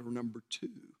Spirit of God. Or number two,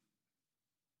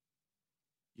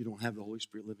 you don't have the Holy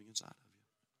Spirit living inside of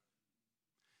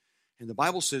you. And the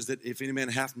Bible says that if any man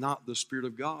hath not the Spirit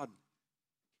of God,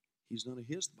 he's none of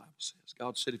his, the Bible says.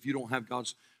 God said if you don't have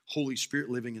God's Holy Spirit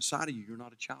living inside of you, you're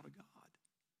not a child of God.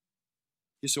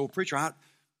 You say, well, preacher, I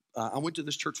went to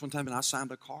this church one time and I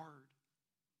signed a card.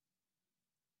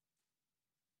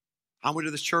 I went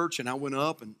to this church and I went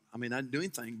up and, I didn't do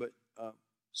anything, but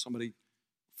somebody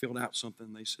filled out something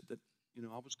and they said that,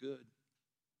 I was good.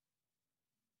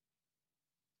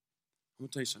 I'm going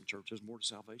to tell you something, church, there's more to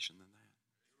salvation than that.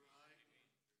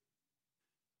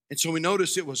 And so we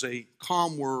noticed it was a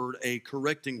calm word, a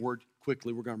correcting word.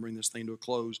 Quickly, we're going to bring this thing to a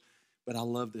close, but I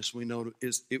love this. We know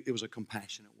it was a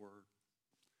compassionate word.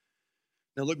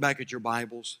 Now look back at your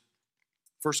Bibles.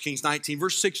 1 Kings 19,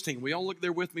 verse 16. We all look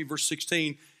there with me, verse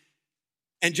 16.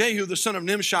 And Jehu, the son of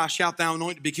Nimshi, shalt thou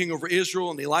anoint to be king over Israel,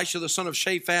 and Elisha, the son of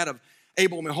Shaphat of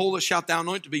Abel-Meholah, shalt thou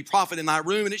anoint to be prophet in thy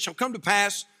room. And it shall come to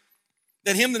pass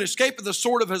that him that escapeth the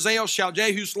sword of Hazael shall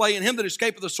Jehu slay, and him that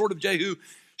escapeth the sword of Jehu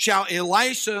shall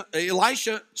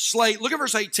Elisha slay. Look at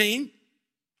verse 18.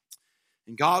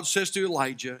 And God says to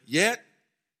Elijah, yet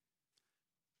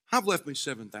I've left me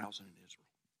 7,000 in Israel.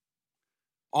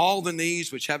 All the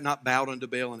knees which have not bowed unto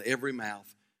Baal, and every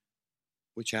mouth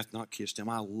which hath not kissed him.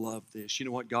 I love this. You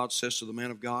know what God says to the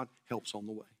man of God? Help's on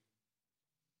the way.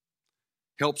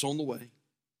 Help's on the way.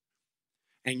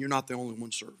 And you're not the only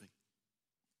one serving.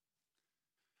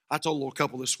 I told a little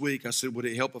couple this week, I said, would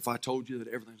it help if I told you that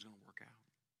everything's going to work out?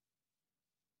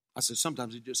 I said,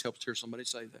 sometimes it just helps to hear somebody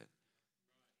say that.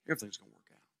 Everything's going to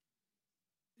work out.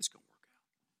 It's going to work out.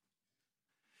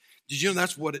 Did you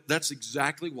know that's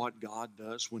exactly what God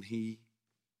does when you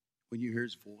hear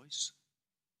His voice?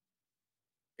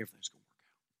 Everything's going to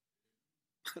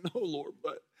work out. I know, Lord,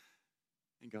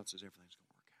 and God says everything's going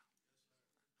to work out.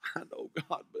 I know,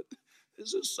 God, but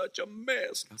this is such a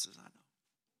mess. God says, I know.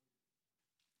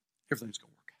 Everything's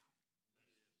going to work out.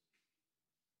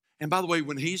 And by the way,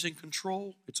 when He's in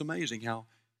control, it's amazing how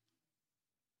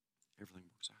everything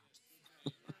works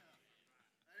out.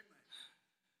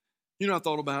 You know, I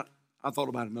thought about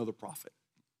another prophet.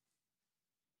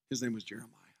 His name was Jeremiah.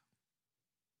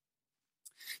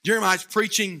 Jeremiah's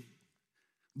preaching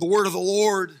the word of the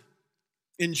Lord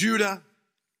in Judah,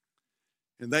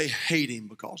 and they hate him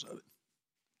because of it.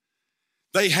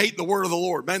 They hate the word of the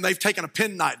Lord. Man, they've taken a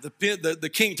penknife. The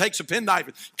king takes a penknife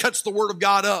and cuts the word of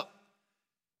God up.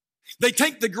 They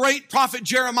take the great prophet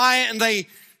Jeremiah and they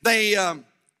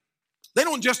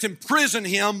don't just imprison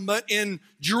him, but in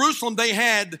Jerusalem they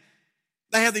had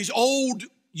these old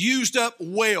used up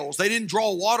wells. They didn't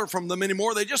draw water from them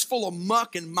anymore. They're just full of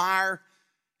muck and mire,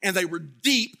 and they were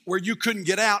deep where you couldn't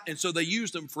get out, and so they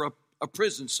used them for a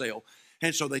prison cell.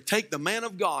 And so they take the man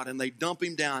of God and they dump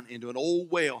him down into an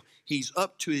old well. He's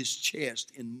up to his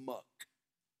chest in muck.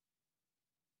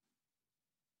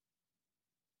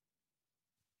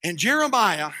 And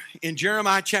Jeremiah, in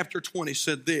Jeremiah chapter 20,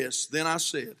 said this, "Then I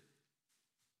said,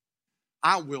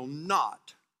 I will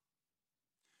not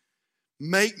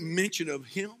make mention of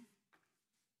him,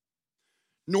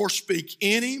 nor speak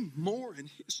any more in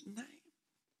his name."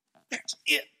 That's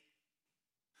it.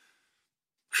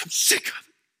 I'm sick of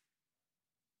it.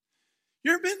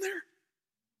 You ever been there?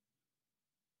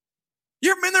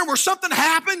 You ever been there where something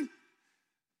happened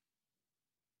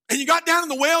and you got down in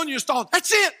the well and you just thought,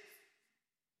 that's it.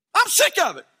 I'm sick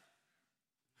of it.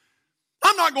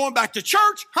 I'm not going back to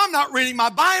church. I'm not reading my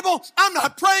Bible. I'm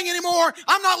not praying anymore.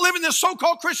 I'm not living this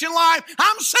so-called Christian life.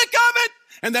 I'm sick of it.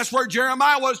 And that's where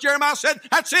Jeremiah was. Jeremiah said,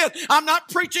 that's it. I'm not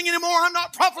preaching anymore. I'm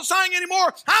not prophesying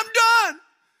anymore. I'm done.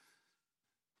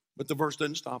 But the verse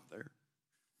doesn't stop there.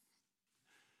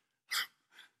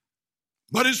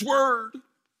 But his word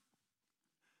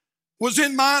was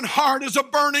in mine heart as a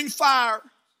burning fire,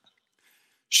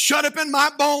 shut up in my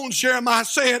bones, Jeremiah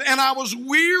said, and I was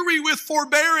weary with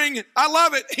forbearing. I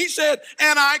love it. He said,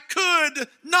 and I could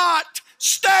not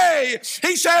stay.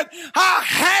 He said, I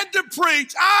had to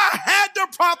preach. I had to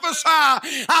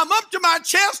prophesy. I'm up to my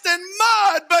chest in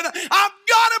mud, but I've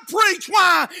got to preach.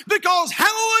 Why? Because,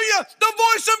 hallelujah, the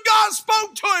voice of God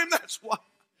spoke to him. That's why.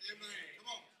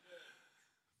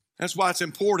 That's why it's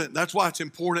important. That's why it's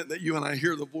important that you and I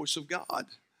hear the voice of God.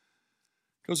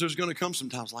 Because there's going to come some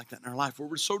times like that in our life where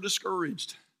we're so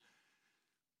discouraged.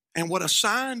 And what a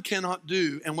sign cannot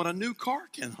do, and what a new car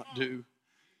cannot do,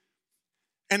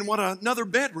 and what another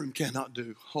bedroom cannot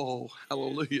do, oh,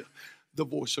 hallelujah, the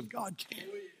voice of God can.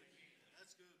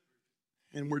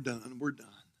 And we're done. We're done.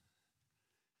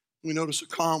 We notice a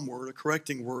calm word, a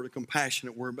correcting word, a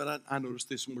compassionate word, but I notice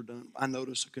this and we're done. I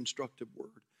notice a constructive word.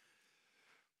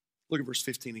 Look at verse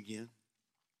 15 again.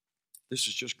 This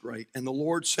is just great. And the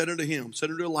Lord said unto him, said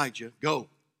unto Elijah, go.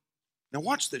 Now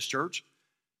watch this, church.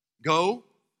 Go,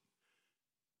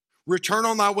 return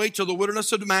on thy way to the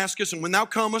wilderness of Damascus, and when thou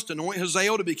comest, anoint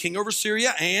Hazael to be king over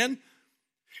Syria, and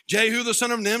Jehu the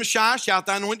son of Nimshi shalt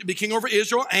thou anoint to be king over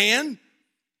Israel, and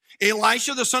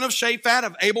Elisha the son of Shaphat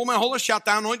of Abel-Meholah shalt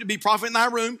thou anoint to be prophet in thy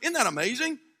room. Isn't that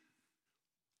amazing?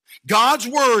 God's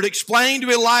word explained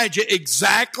to Elijah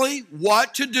exactly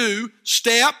what to do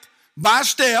step by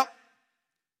step.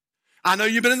 I know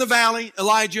you've been in the valley,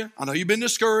 Elijah. I know you've been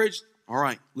discouraged. All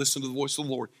right, listen to the voice of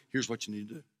the Lord. Here's what you need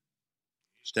to do.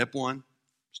 Step 1,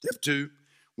 step 2.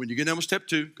 When you get done with step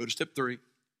 2, go to step 3.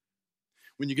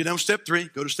 When you get done with step 3,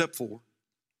 go to step 4.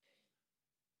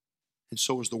 And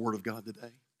so is the word of God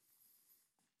today.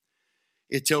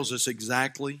 It tells us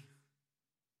exactly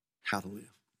how to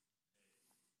live.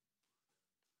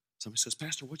 Somebody says,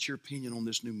 Pastor, what's your opinion on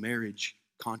this new marriage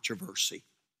controversy?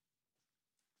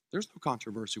 There's no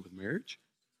controversy with marriage.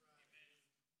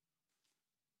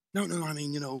 No, I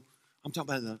mean, I'm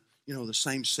talking about the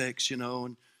same sex,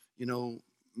 and,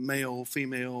 male,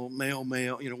 female, male,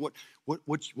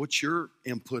 what's your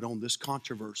input on this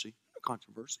controversy? No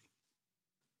controversy.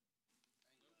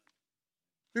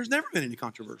 There's never been any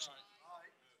controversy.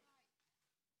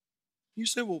 You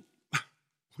say, well, what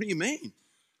do you mean?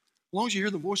 As long as you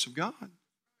hear the voice of God,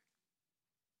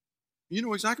 you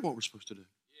know exactly what we're supposed to do.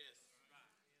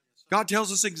 God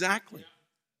tells us exactly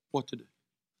what to do.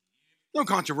 No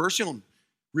controversy on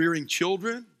rearing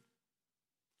children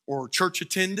or church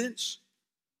attendance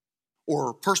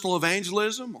or personal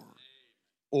evangelism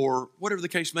or whatever the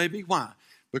case may be. Why?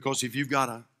 Because if you've got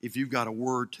a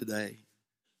word today,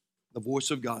 the voice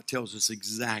of God tells us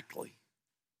exactly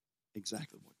what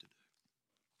to do.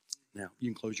 Now, you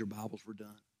can close your Bibles. We're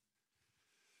done.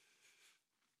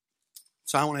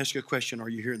 So I want to ask you a question. Are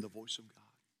you hearing the voice of God?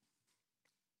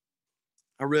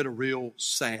 I read a real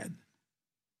sad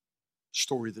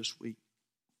story this week.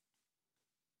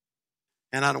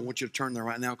 And I don't want you to turn there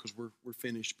right now because we're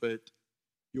finished, but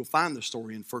you'll find the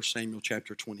story in 1 Samuel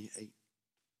chapter 28.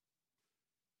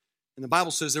 And the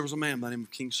Bible says there was a man by the name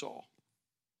of King Saul.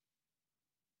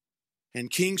 And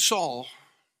King Saul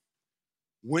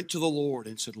went to the Lord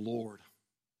and said, Lord,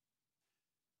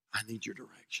 I need your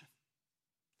direction.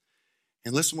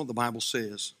 And listen what the Bible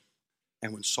says.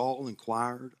 And when Saul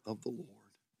inquired of the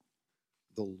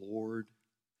Lord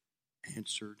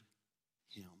answered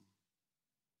him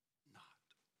not.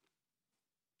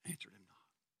 Answered him not.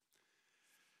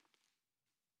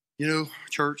 You know,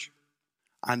 church,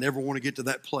 I never want to get to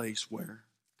that place where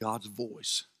God's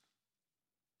voice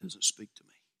doesn't speak to me.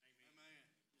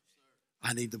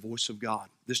 I need the voice of God.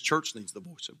 This church needs the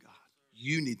voice of God.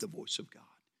 You need the voice of God.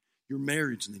 Your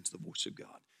marriage needs the voice of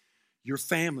God. Your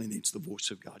family needs the voice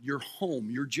of God. Your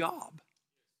home, your job,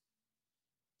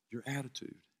 your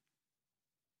attitude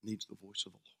needs the voice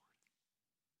of the Lord.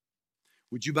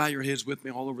 Would you bow your heads with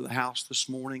me all over the house this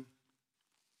morning?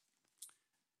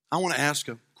 I want to ask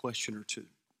a question or two.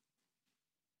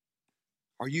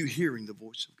 Are you hearing the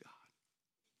voice of God?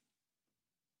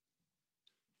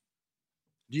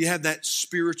 Do you have that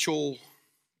spiritual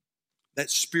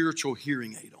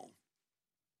hearing aid on?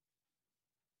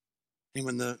 And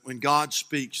when God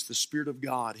speaks, the Spirit of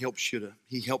God helps you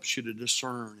to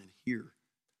discern and hear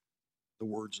the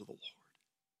words of the Lord.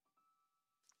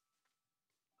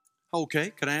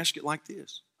 Okay, can I ask it like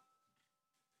this?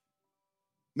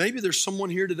 Maybe there's someone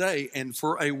here today, and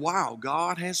for a while,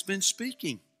 God has been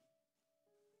speaking.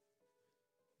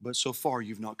 But so far,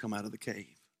 you've not come out of the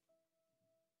cave.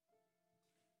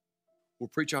 Well,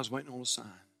 preacher, I was waiting on a sign.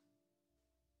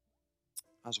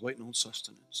 I was waiting on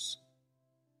sustenance.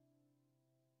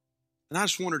 And I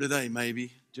just wonder today,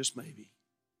 maybe, just maybe,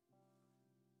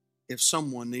 if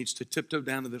someone needs to tiptoe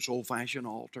down to this old-fashioned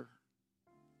altar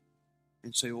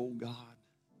and say, oh, God,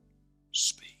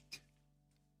 speak.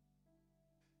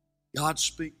 God,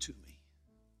 speak to me.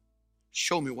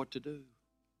 Show me what to do.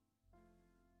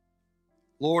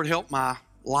 Lord, help my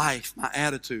life, my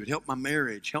attitude, help my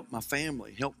marriage, help my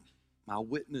family, help my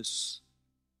witness.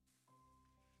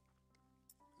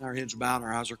 Our heads are bowed,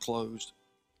 our eyes are closed.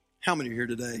 How many are here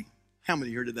today? How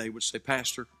many here today would say,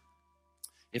 Pastor,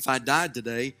 if I died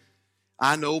today,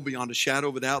 I know beyond a shadow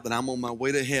of a doubt that I'm on my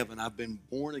way to heaven. I've been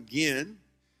born again,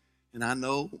 and I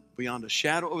know beyond a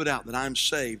shadow of a doubt that I'm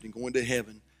saved and going to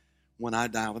heaven when I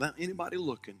die. Without anybody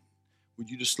looking, would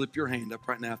you just slip your hand up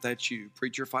right now if that's you?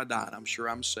 Preacher, if I died, I'm sure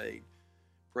I'm saved.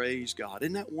 Praise God.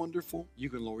 Isn't that wonderful? You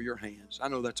can lower your hands. I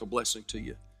know that's a blessing to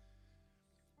you.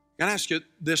 Can I ask you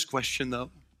this question,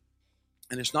 though?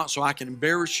 And it's not so I can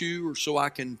embarrass you or so I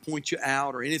can point you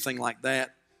out or anything like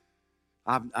that.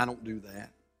 I don't do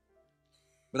that.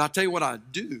 But I'll tell you what I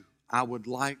do. I would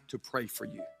like to pray for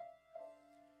you.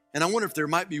 And I wonder if there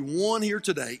might be one here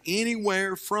today,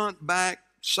 anywhere, front, back,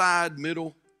 side,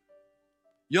 middle,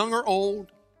 young or old,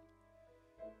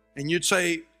 and you'd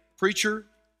say, Preacher,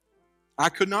 I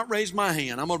could not raise my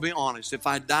hand. I'm going to be honest. If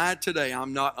I died today,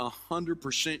 I'm not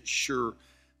 100% sure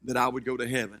that I would go to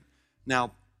heaven.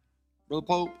 Now, Brother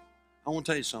Pope, I want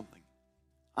to tell you something.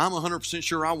 I'm 100%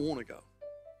 sure I want to go.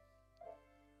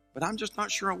 But I'm just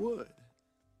not sure I would.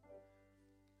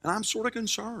 And I'm sort of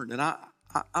concerned. And I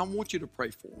want you to pray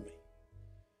for me.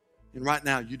 And right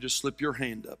now, you just slip your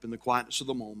hand up in the quietness of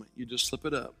the moment. You just slip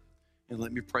it up and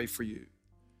let me pray for you.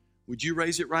 Would you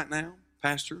raise it right now?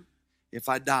 Pastor, if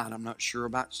I died, I'm not sure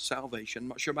about salvation. I'm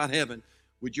not sure about heaven.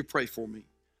 Would you pray for me?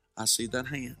 I see that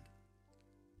hand.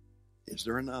 Is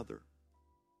there another?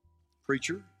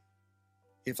 Preacher,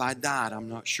 if I died, I'm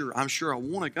not sure. I'm sure I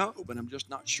want to go, but I'm just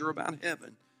not sure about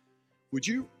heaven. Would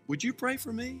you pray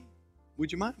for me?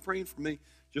 Would you mind praying for me?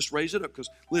 Just raise it up, because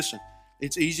listen,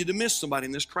 it's easy to miss somebody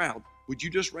in this crowd. Would you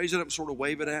just raise it up and sort of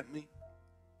wave it at me?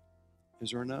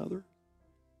 Is there another?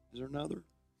 Is there another?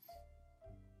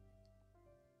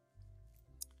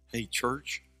 Hey,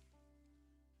 church,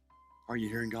 are you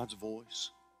hearing God's voice?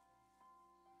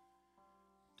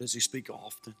 Does He speak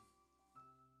often?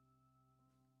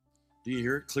 Do you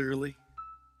hear it clearly?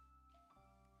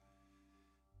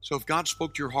 So if God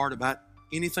spoke to your heart about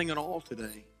anything at all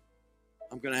today,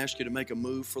 I'm going to ask you to make a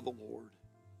move for the Lord.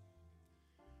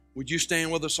 Would you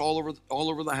stand with us all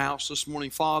over the house this morning?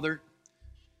 Father,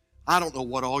 I don't know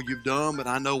what all you've done, but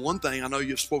I know one thing. I know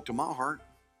you've spoke to my heart.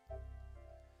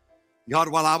 God,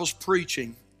 while I was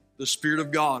preaching, the Spirit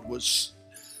of God was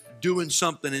doing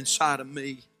something inside of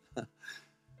me.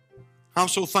 I'm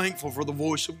so thankful for the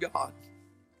voice of God.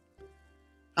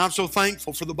 I'm so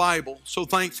thankful for the Bible, so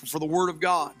thankful for the Word of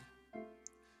God.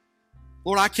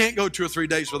 Lord, I can't go 2 or 3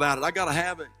 days without it. I got to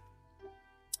have it.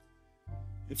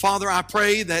 And Father, I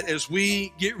pray that as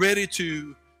we get ready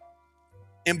to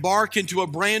embark into a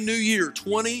brand new year,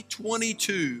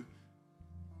 2022,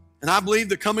 and I believe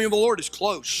the coming of the Lord is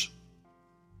close.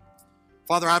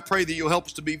 Father, I pray that you'll help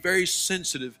us to be very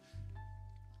sensitive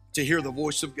to hear the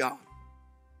voice of God.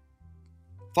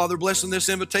 Father, bless in this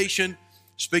invitation.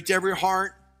 Speak to every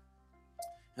heart.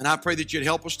 And I pray that you'd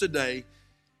help us today.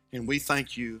 And we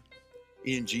thank you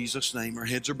in Jesus' name. Our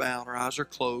heads are bowed. Our eyes are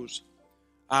closed.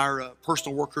 Our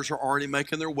personal workers are already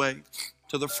making their way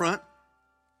to the front.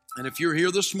 And if you're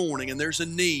here this morning and there's a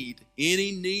need,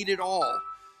 any need at all,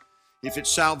 if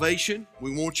it's salvation,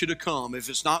 we want you to come. If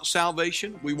it's not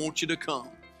salvation, we want you to come.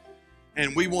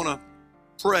 And we want to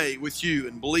pray with you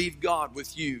and believe God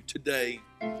with you today.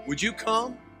 Would you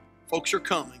come? Folks are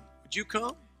coming. Would you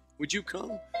come? Would you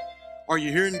come? Are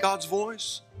you hearing God's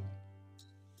voice?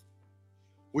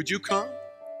 Would you come?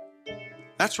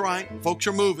 That's right. Folks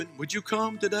are moving. Would you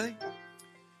come today?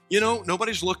 You know,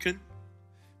 nobody's looking.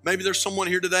 Maybe there's someone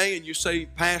here today and you say,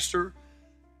 Pastor,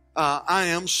 I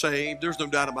am saved. There's no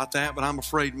doubt about that, but I'm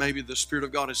afraid maybe the Spirit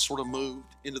of God has sort of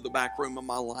moved into the back room of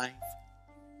my life.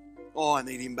 Oh, I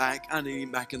need Him back. I need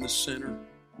Him back in the center.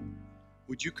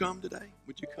 Would you come today?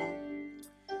 Would you come?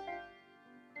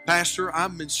 Pastor,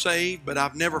 I've been saved, but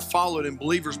I've never followed in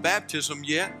believer's baptism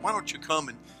yet. Why don't you come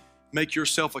and make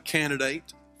yourself a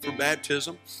candidate for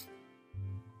baptism?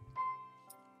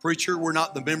 Preacher, we're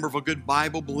not the member of a good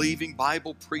Bible-believing,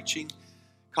 Bible-preaching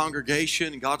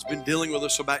congregation, and God's been dealing with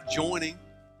us about joining.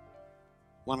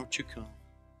 Why don't you come?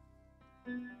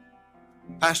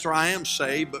 Pastor, I am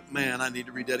saved, but man, I need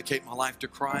to rededicate my life to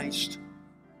Christ.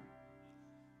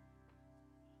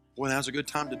 Well, now's a good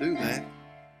time to do that.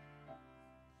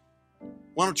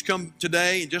 Why don't you come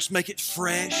today and just make it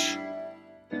fresh?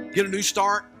 Get a new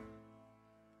start.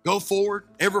 Go forward,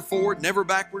 ever forward, never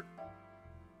backward.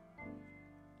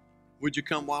 Would you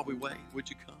come while we wait? Would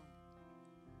you come?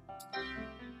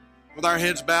 With our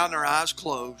heads bowed and our eyes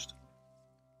closed,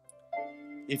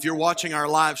 if you're watching our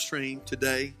live stream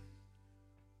today,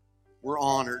 we're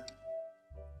honored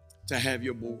to have you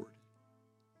aboard.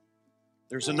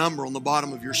 There's a number on the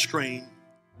bottom of your screen,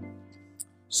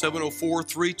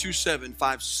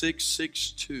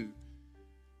 704-327-5662.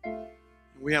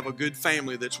 We have a good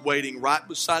family that's waiting right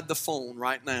beside the phone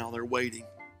right now. They're waiting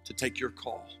to take your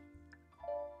call.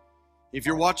 If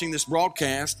you're watching this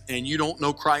broadcast and you don't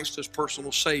know Christ as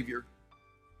personal Savior,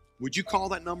 would you call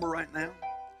that number right now?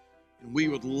 And we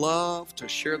would love to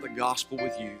share the gospel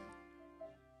with you.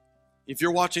 If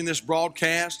you're watching this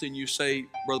broadcast and you say,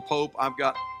 Brother Pope, I've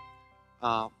got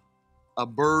a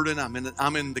burden. I'm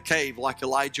in the cave like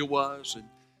Elijah was, and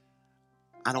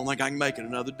I don't think I can make it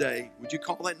another day. Would you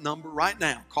call that number right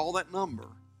now? Call that number.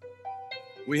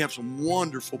 We have some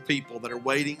wonderful people that are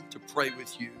waiting to pray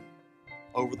with you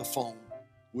over the phone.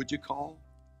 Would you call?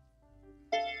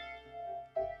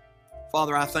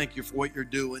 Father, I thank you for what you're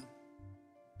doing.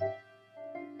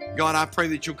 God, I pray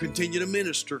that you'll continue to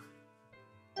minister.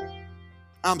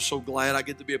 I'm so glad I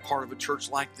get to be a part of a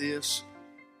church like this.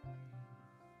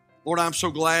 Lord, I'm so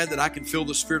glad that I can feel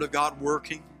the Spirit of God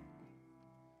working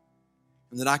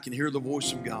and that I can hear the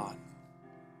voice of God.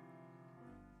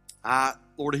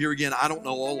 Lord, here again, I don't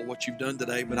know all of what you've done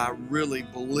today, but I really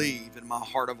believe in my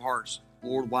heart of hearts,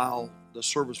 Lord, while the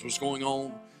service was going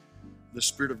on, the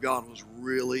Spirit of God was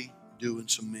really doing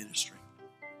some ministry.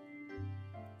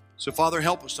 So, Father,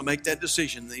 help us to make that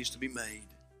decision that needs to be made.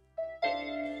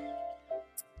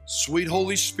 Sweet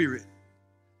Holy Spirit,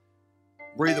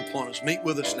 breathe upon us. Meet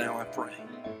with us now, I pray.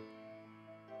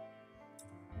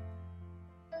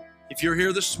 If you're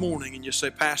here this morning and you say,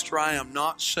 Pastor, I am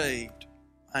not saved.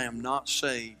 I am not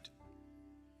saved.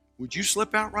 Would you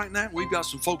slip out right now? We've got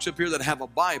some folks up here that have a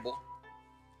Bible,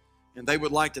 and they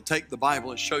would like to take the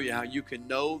Bible and show you how you can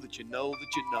know that you know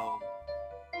that you know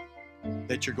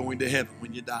that you're going to heaven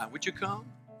when you die. Would you come?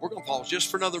 We're going to pause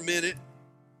just for another minute.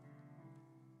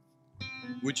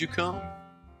 Would you come?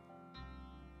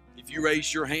 If you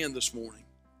raised your hand this morning,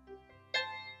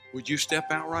 would you step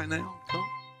out right now? Come.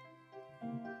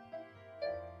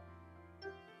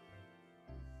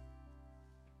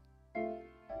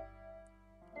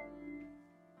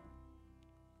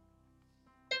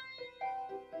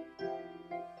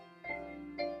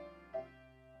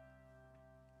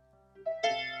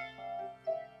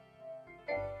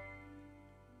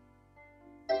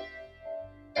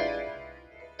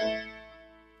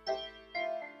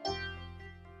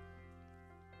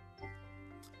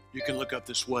 You can look up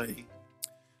this way.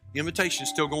 The invitation is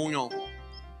still going on.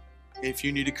 If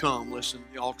you need to come, listen,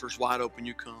 the altar's wide open,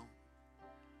 you come.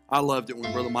 I loved it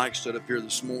when Brother Mike stood up here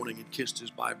this morning and kissed his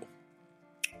Bible.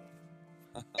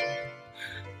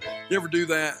 You ever do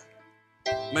that?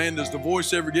 Man, does the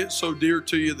voice ever get so dear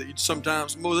to you that you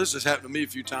sometimes, well, this has happened to me a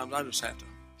few times, I just have to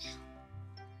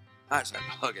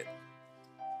hug it.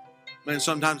 Man,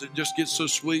 sometimes it just gets so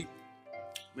sweet,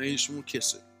 man, you just want to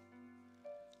kiss it.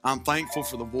 I'm thankful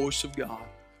for the voice of God.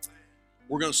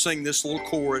 We're going to sing this little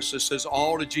chorus that says,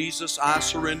 all to Jesus I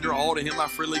surrender, all to Him I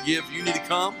freely give. You need to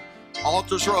come.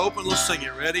 Altars are open. Let's sing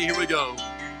it. Ready? Here we go.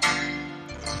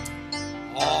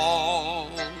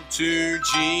 All to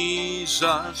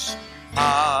Jesus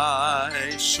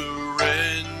I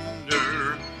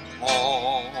surrender,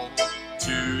 all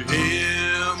to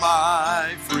Him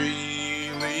I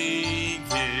freely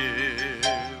give.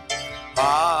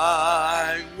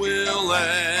 I will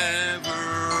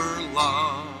ever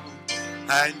love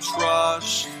and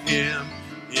trust Him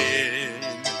in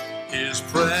His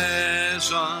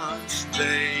presence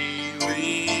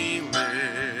daily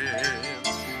live.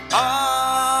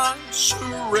 I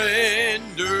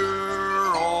surrender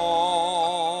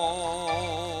all.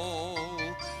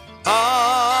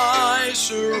 I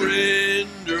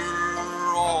surrender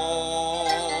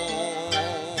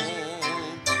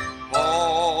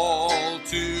all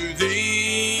to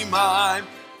Thee, my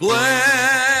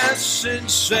blessed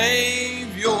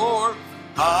Savior.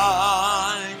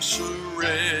 I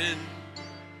surrender.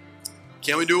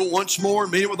 Can we do it once more?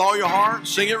 Mean it with all your heart.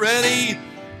 Sing it. Ready?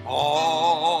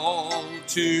 All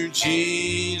to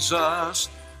Jesus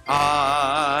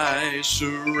I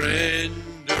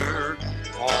surrender,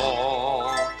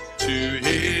 all to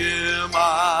Him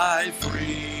I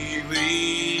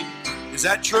freely. Is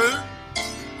that true?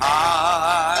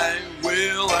 I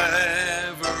will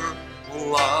ever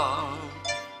love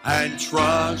and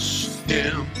trust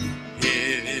Him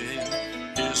in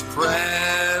His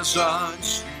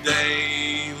presence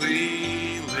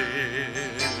daily live.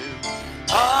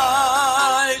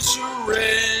 I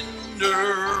surrender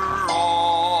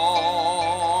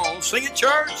all. Sing it,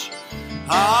 church.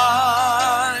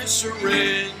 I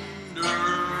surrender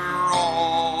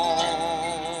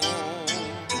all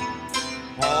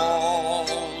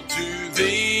to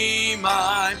Thee,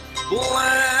 my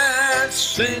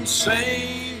blessed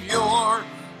Savior.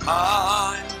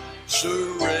 I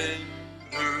surrender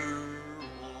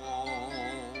all.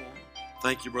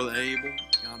 Thank you, Brother Abel.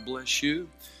 God bless you.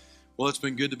 Well, it's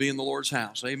been good to be in the Lord's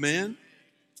house. Amen?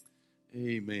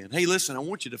 Amen. Hey, listen, I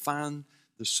want you to find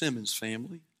the Simmons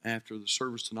family after the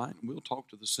service tonight, and we'll talk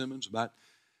to the Simmons about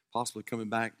possibly coming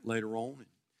back later on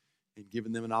and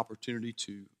giving them an opportunity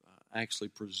to actually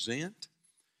present.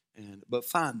 But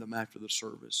find them after the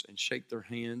service and shake their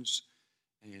hands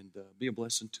and be a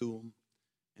blessing to them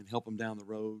and help them down the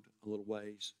road a little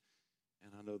ways.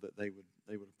 And I know that they would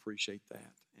appreciate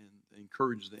that and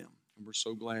encourage them. And we're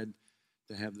so glad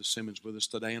to have the Simmons with us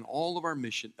today, and all of our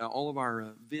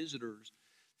visitors.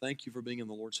 Thank you for being in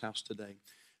the Lord's house today.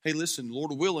 Hey, listen,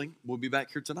 Lord willing, we'll be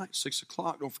back here tonight, 6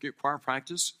 o'clock. Don't forget choir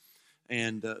practice.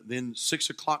 And then 6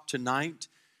 o'clock tonight,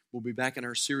 we'll be back in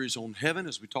our series on heaven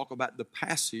as we talk about the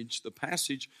passage.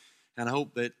 And I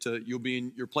hope that you'll be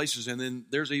in your places. And then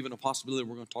there's even a possibility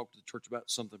we're going to talk to the church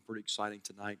about something pretty exciting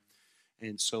tonight.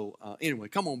 And so, anyway,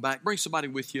 come on back. Bring somebody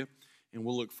with you, and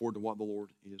we'll look forward to what the Lord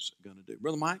is going to do.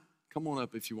 Brother Mike, come on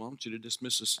up if you want. I want you to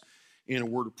dismiss us in a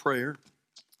word of prayer.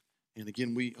 And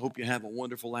again, we hope you have a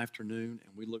wonderful afternoon,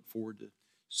 and we look forward to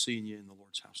seeing you in the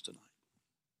Lord's house tonight.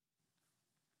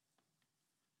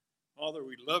 Father,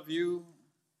 we love you.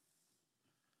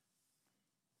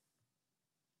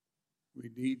 We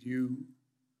need you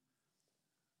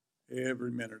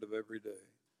every minute of every day.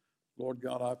 Lord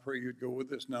God, I pray you'd go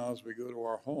with us now as we go to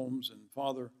our homes. And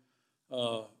Father,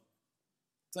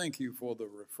 thank you for the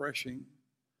refreshing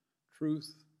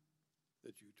truth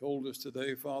that you told us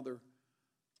today, Father.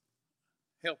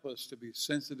 Help us to be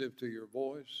sensitive to your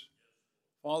voice.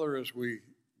 Father, as we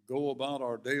go about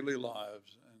our daily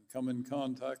lives and come in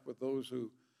contact with those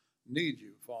who need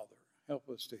you, Father, help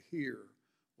us to hear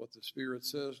what the Spirit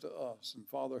says to us. And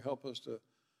Father, help us to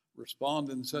respond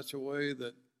in such a way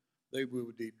that they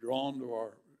would be drawn to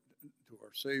our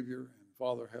Savior, and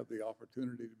Father, have the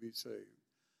opportunity to be saved.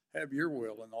 Have your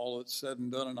will in all that's said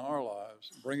and done in our lives.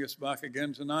 Bring us back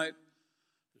again tonight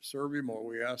to serve you more.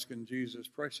 We ask in Jesus'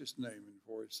 precious name and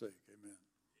for his sake. Amen.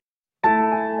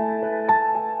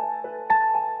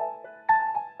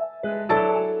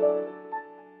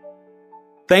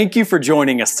 Thank you for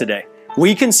joining us today.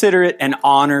 We consider it an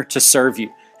honor to serve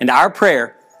you. And our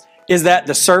prayer is that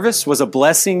the service was a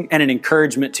blessing and an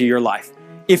encouragement to your life.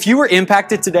 If you were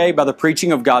impacted today by the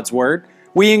preaching of God's Word,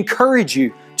 we encourage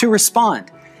you to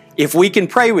respond. If we can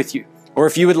pray with you, or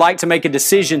if you would like to make a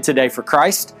decision today for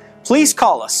Christ, please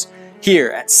call us here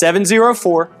at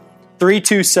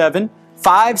 704-327-5600.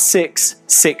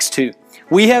 5662.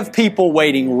 We have people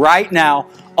waiting right now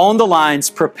on the lines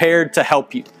prepared to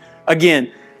help you.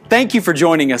 Again, thank you for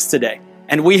joining us today,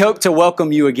 and we hope to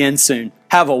welcome you again soon.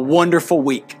 Have a wonderful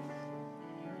week.